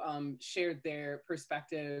shared their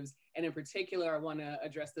perspectives. And in particular, I wanna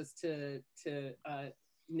address this to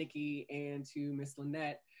Nikki and to Ms.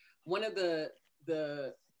 Lynette. One of the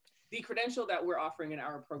credential that we're offering in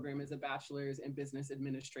our program is a bachelor's in business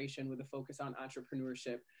administration with a focus on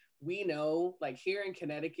entrepreneurship. We know, like here in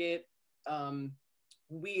Connecticut,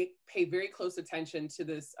 we pay very close attention to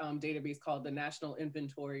this database called the National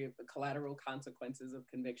Inventory of the Collateral Consequences of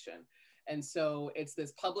Conviction. And so it's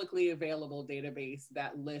this publicly available database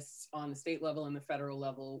that lists on the state level and the federal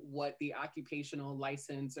level what the occupational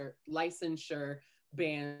license or licensure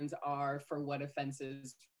bans are for what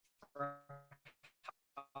offenses, for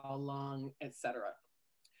how long, etc.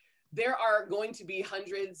 There are going to be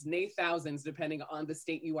hundreds, nay thousands, depending on the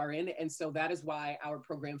state you are in. And so that is why our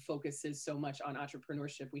program focuses so much on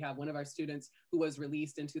entrepreneurship. We have one of our students who was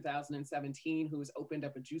released in 2017 who has opened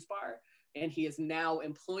up a juice bar, and he is now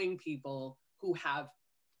employing people who have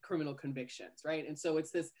criminal convictions, right? And so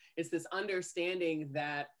it's this understanding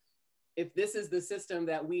that if this is the system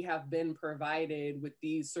that we have been provided with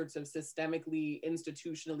these sorts of systemically,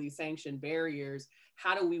 institutionally sanctioned barriers,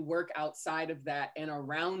 how do we work outside of that and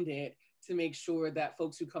around it to make sure that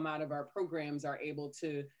folks who come out of our programs are able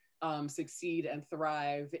to succeed and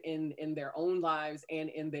thrive in their own lives and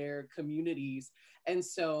in their communities? And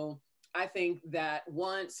so I think that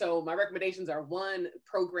so my recommendations are: one,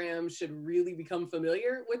 programs should really become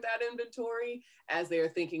familiar with that inventory as they are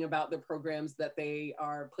thinking about the programs that they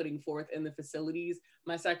are putting forth in the facilities.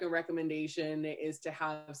 My second recommendation is to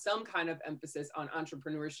have some kind of emphasis on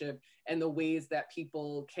entrepreneurship and the ways that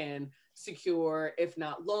people can secure, if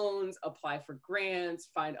not loans, apply for grants,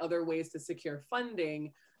 find other ways to secure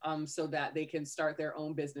funding so that they can start their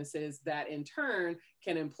own businesses that in turn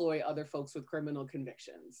can employ other folks with criminal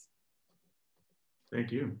convictions. Thank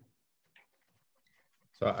you.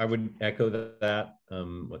 So I would echo that,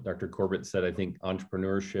 what Dr. Corbett said. I think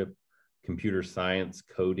entrepreneurship, computer science,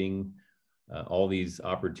 coding, all these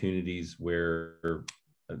opportunities where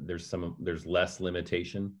there's less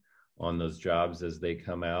limitation on those jobs as they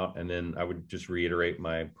come out. And then I would just reiterate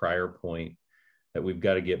my prior point that we've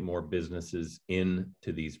got to get more businesses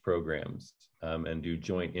into these programs and do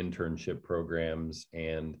joint internship programs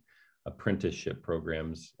and apprenticeship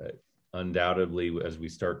programs. Undoubtedly, as we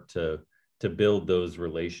start to build those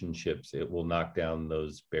relationships, it will knock down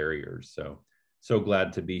those barriers. So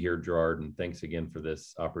glad to be here, Gerard, and thanks again for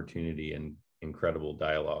this opportunity and incredible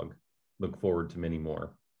dialogue. Look forward to many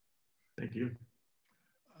more. Thank you.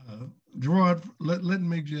 Gerard, let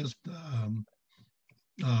me just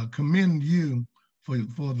commend you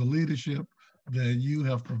for the leadership that you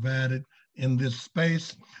have provided in this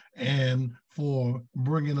space and for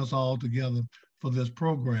bringing us all together for this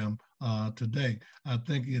program today. I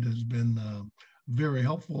think it has been very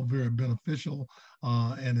helpful, very beneficial,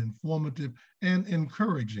 and informative and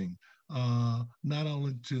encouraging, not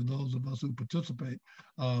only to those of us who participate,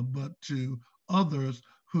 but to others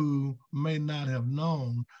who may not have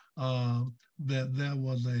known that there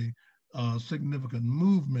was a significant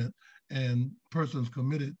movement and persons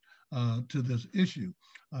committed to this issue.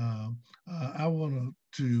 I want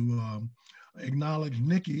to acknowledge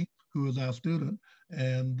Nikki, who is our student,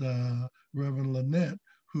 and Reverend Lynette,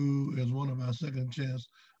 who is one of our Second Chance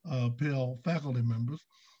Pell faculty members,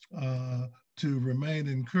 to remain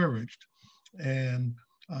encouraged. And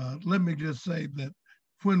let me just say that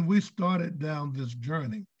when we started down this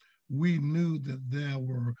journey, we knew that there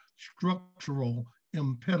were structural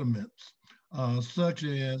impediments, such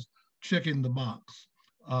as checking the box,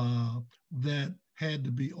 that had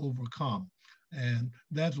to be overcome. And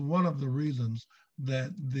that's one of the reasons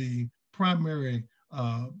that the primary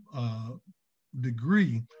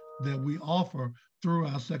degree that we offer through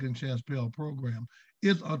our Second Chance Pell program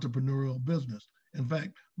is entrepreneurial business. In fact,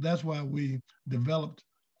 that's why we developed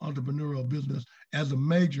entrepreneurial business as a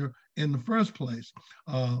major in the first place,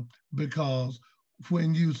 because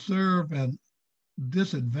when you serve an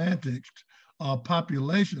disadvantaged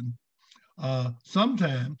population,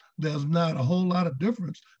 sometimes there's not a whole lot of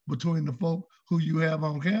difference between the folk who you have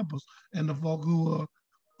on campus and the folk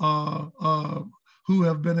who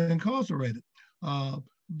have been incarcerated.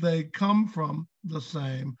 They come from the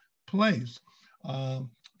same place. And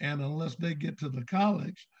unless they get to the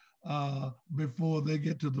college before they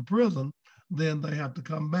get to the prison, then they have to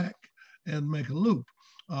come back and make a loop.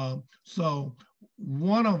 So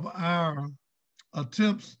one of our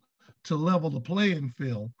attempts to level the playing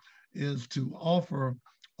field is to offer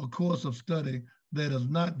a course of study that is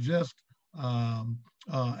not just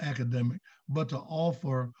academic, but to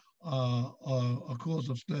offer a course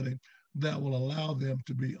of study that will allow them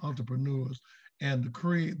to be entrepreneurs and to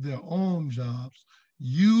create their own jobs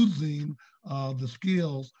using the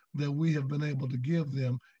skills that we have been able to give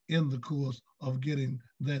them in the course of getting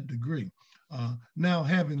that degree. Now,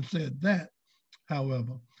 having said that,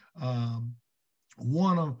 however,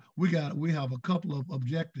 we have a couple of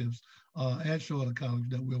objectives at Shorter College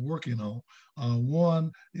that we're working on.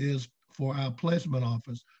 One is for our placement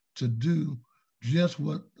office to do just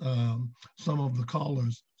what some of the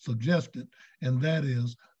callers suggested, and that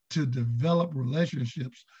is to develop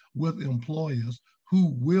relationships with employers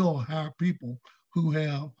who will hire people who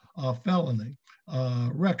have a felony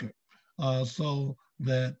record, so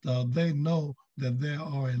that they know that there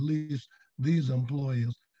are at least these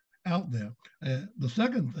employers out there. The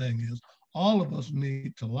second thing is all of us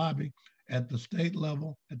need to lobby at the state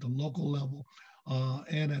level, at the local level,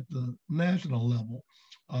 and at the national level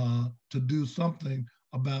to do something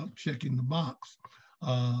about checking the box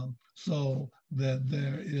so that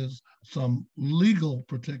there is some legal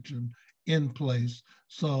protection in place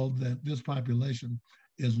so that this population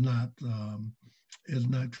is not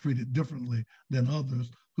treated differently than others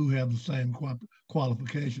who have the same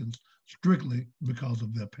qualifications strictly because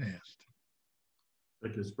of their past.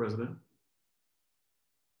 Thank you, Mr. President.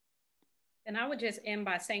 And I would just end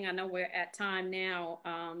by saying, I know we're at time now,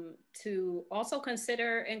 to also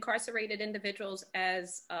consider incarcerated individuals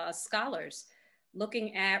as scholars,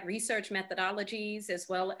 looking at research methodologies as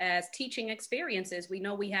well as teaching experiences. We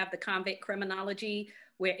know we have the convict criminology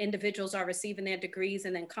where individuals are receiving their degrees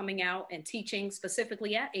and then coming out and teaching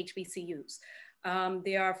specifically at HBCUs.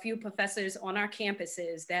 There are a few professors on our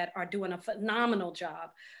campuses that are doing a phenomenal job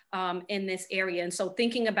in this area. And so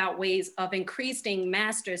thinking about ways of increasing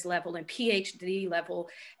master's level and PhD level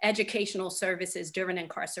educational services during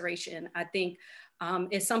incarceration, I think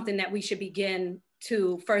is something that we should begin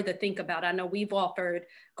to further think about. I know we've offered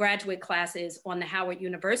graduate classes on the Howard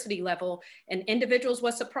University level, and individuals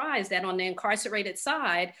were surprised that on the incarcerated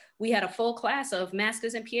side, we had a full class of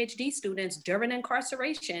master's and PhD students during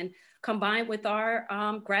incarceration, combined with our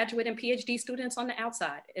graduate and PhD students on the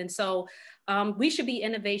outside. And so we should be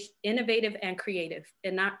innovative and creative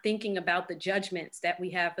and not thinking about the judgments that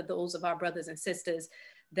we have for those of our brothers and sisters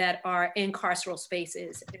that are in carceral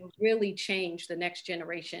spaces and really change the next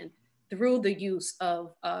generation through the use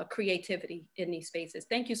of creativity in these spaces.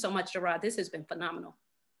 Thank you so much, Gerard. This has been phenomenal.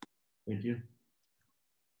 Thank you.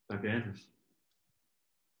 Dr. Andrus.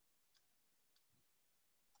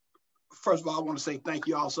 First of all, I want to say thank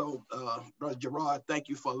you also, Brother Gerard. Thank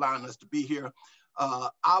you for allowing us to be here.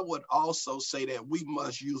 I would also say that we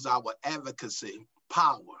must use our advocacy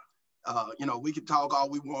power. You know, we can talk all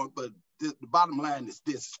we want, but the bottom line is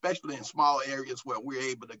this, especially in small areas where we're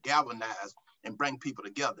able to galvanize and bring people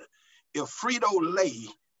together. If Frito-Lay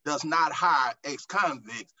does not hire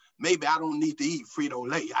ex-convicts, maybe I don't need to eat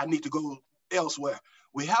Frito-Lay. I need to go elsewhere.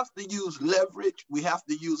 We have to use leverage. We have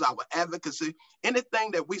to use our advocacy.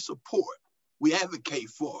 Anything that we support, we advocate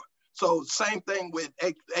for. So same thing with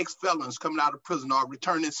ex-felons coming out of prison or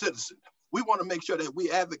returning citizens. We want to make sure that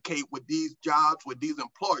we advocate with these jobs, with these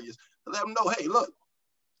employers, to let them know, hey, look,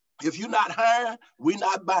 if you're not hiring, we're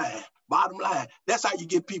not buying. Bottom line, that's how you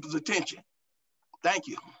get people's attention. Thank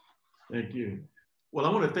you. Thank you. Well, I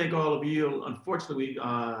want to thank all of you. Unfortunately,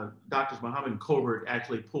 Drs. Muhammad and Corbett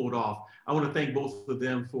actually pulled off. I want to thank both of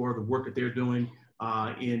them for the work that they're doing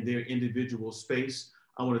in their individual space.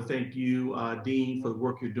 I want to thank you, Dean, for the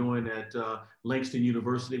work you're doing at Langston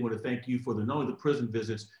University. I want to thank you for not only the prison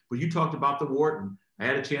visits, but you talked about the warden. I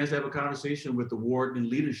had a chance to have a conversation with the warden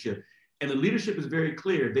and leadership. And the leadership is very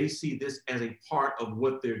clear. They see this as a part of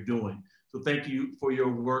what they're doing. So thank you for your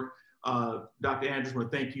work. Dr. Andrus, I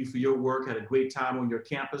want to thank you for your work. Had a great time on your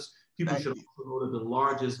campus. People should also know that the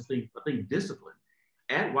largest, I think, discipline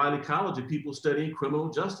at Wiley College of people studying criminal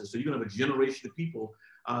justice. So you're going to have a generation of people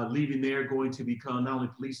leaving there going to become not only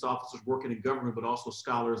police officers working in government, but also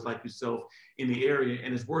scholars like yourself in the area.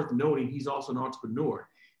 And it's worth noting, he's also an entrepreneur.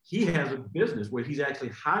 He has a business where he's actually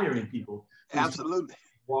hiring people. Absolutely.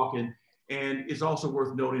 Walking. And it's also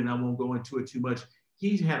worth noting, and I won't go into it too much,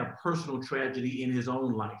 he's had a personal tragedy in his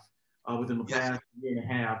own life within the past year and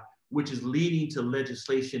a half, which is leading to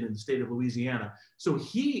legislation in the state of Louisiana. So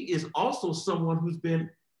he is also someone who's been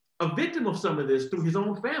a victim of some of this through his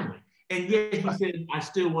own family. And yet he said, I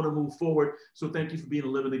still want to move forward. So thank you for being a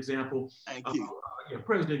living example. Thank you.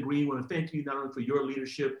 President Green, I want to thank you not only for your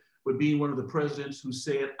leadership, but being one of the presidents who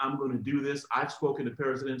said, I'm going to do this. I've spoken to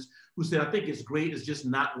presidents who said, I think it's great, it's just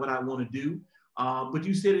not what I want to do. But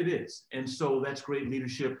you said it is. And so that's great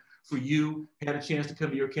leadership for you. Had a chance to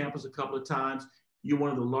come to your campus a couple of times. You're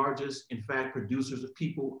one of the largest, in fact, producers of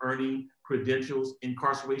people earning credentials,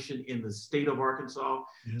 incarceration in the state of Arkansas.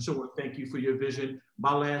 Yeah. So I want to thank you for your vision.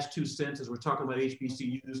 My last 2 cents, as we're talking about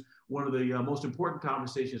HBCUs, one of the most important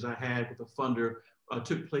conversations I had with a funder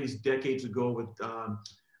took place decades ago with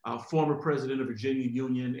former president of Virginia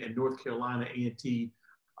Union and North Carolina A&T.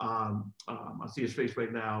 I see his face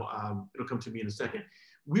right now. It'll come to me in a second.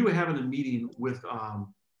 We were having a meeting with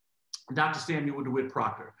Dr. Samuel DeWitt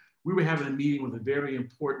Proctor. We were having a meeting with a very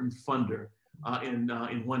important funder in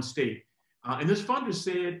one state. And this funder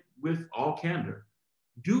said, with all candor,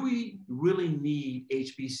 do we really need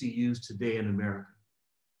HBCUs today in America?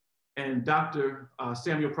 And Dr.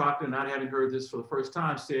 Samuel Proctor, not having heard this for the first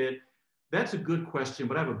time, said, that's a good question,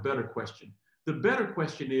 but I have a better question. The better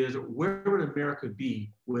question is, where would America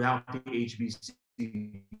be without the HBCUs?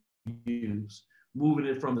 Moving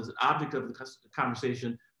it from the object of the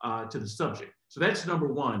conversation to the subject. So that's number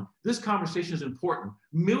one. This conversation is important.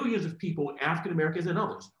 Millions of people, African Americans and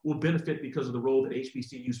others, will benefit because of the role that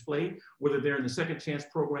HBCUs play, whether they're in the Second Chance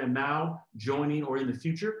program now, joining, or in the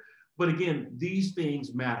future. But again, these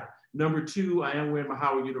things matter. Number two, I am wearing my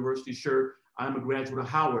Howard University shirt. I'm a graduate of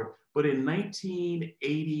Howard. But in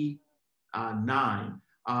 1989,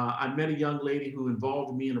 I met a young lady who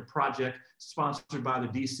involved me in a project sponsored by the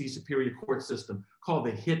DC Superior Court System called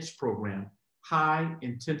the HITS program, High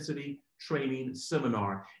Intensity Training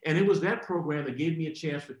Seminar. And it was that program that gave me a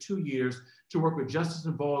chance for 2 years to work with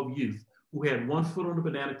justice-involved youth who had 1 foot on the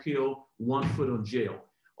banana peel, 1 foot on jail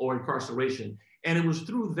or incarceration. And it was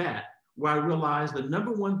through that where I realized the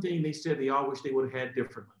number one thing they said they all wish they would have had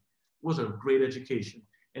differently was a great education.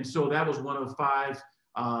 And so that was one of 5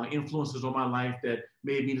 influences on my life that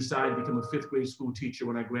made me decide to become a 5th grade school teacher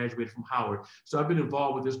when I graduated from Howard. So I've been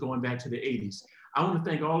involved with this going back to the 80s. I want to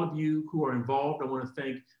thank all of you who are involved. I want to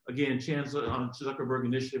thank, again, Chancellor Zuckerberg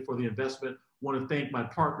Initiative for the investment. I want to thank my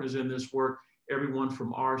partners in this work, everyone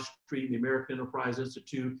from R Street, the American Enterprise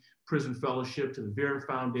Institute, Prison Fellowship, to the Vera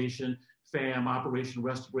Foundation, FAM, Operation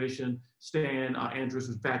Restoration, Stan Andrus,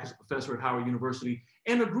 who's back as a professor at Howard University,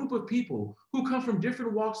 and a group of people who come from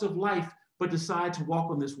different walks of life, but decide to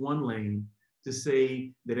walk on this one lane to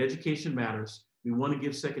say that education matters. We want to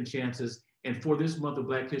give second chances. And for this month of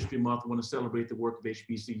Black History Month, I want to celebrate the work of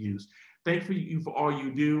HBCUs. Thank you for all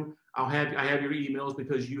you do. I have your emails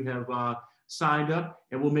because you have signed up,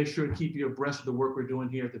 and we'll make sure to keep you abreast of the work we're doing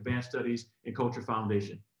here at the Advanced Studies and Culture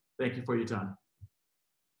Foundation. Thank you for your time.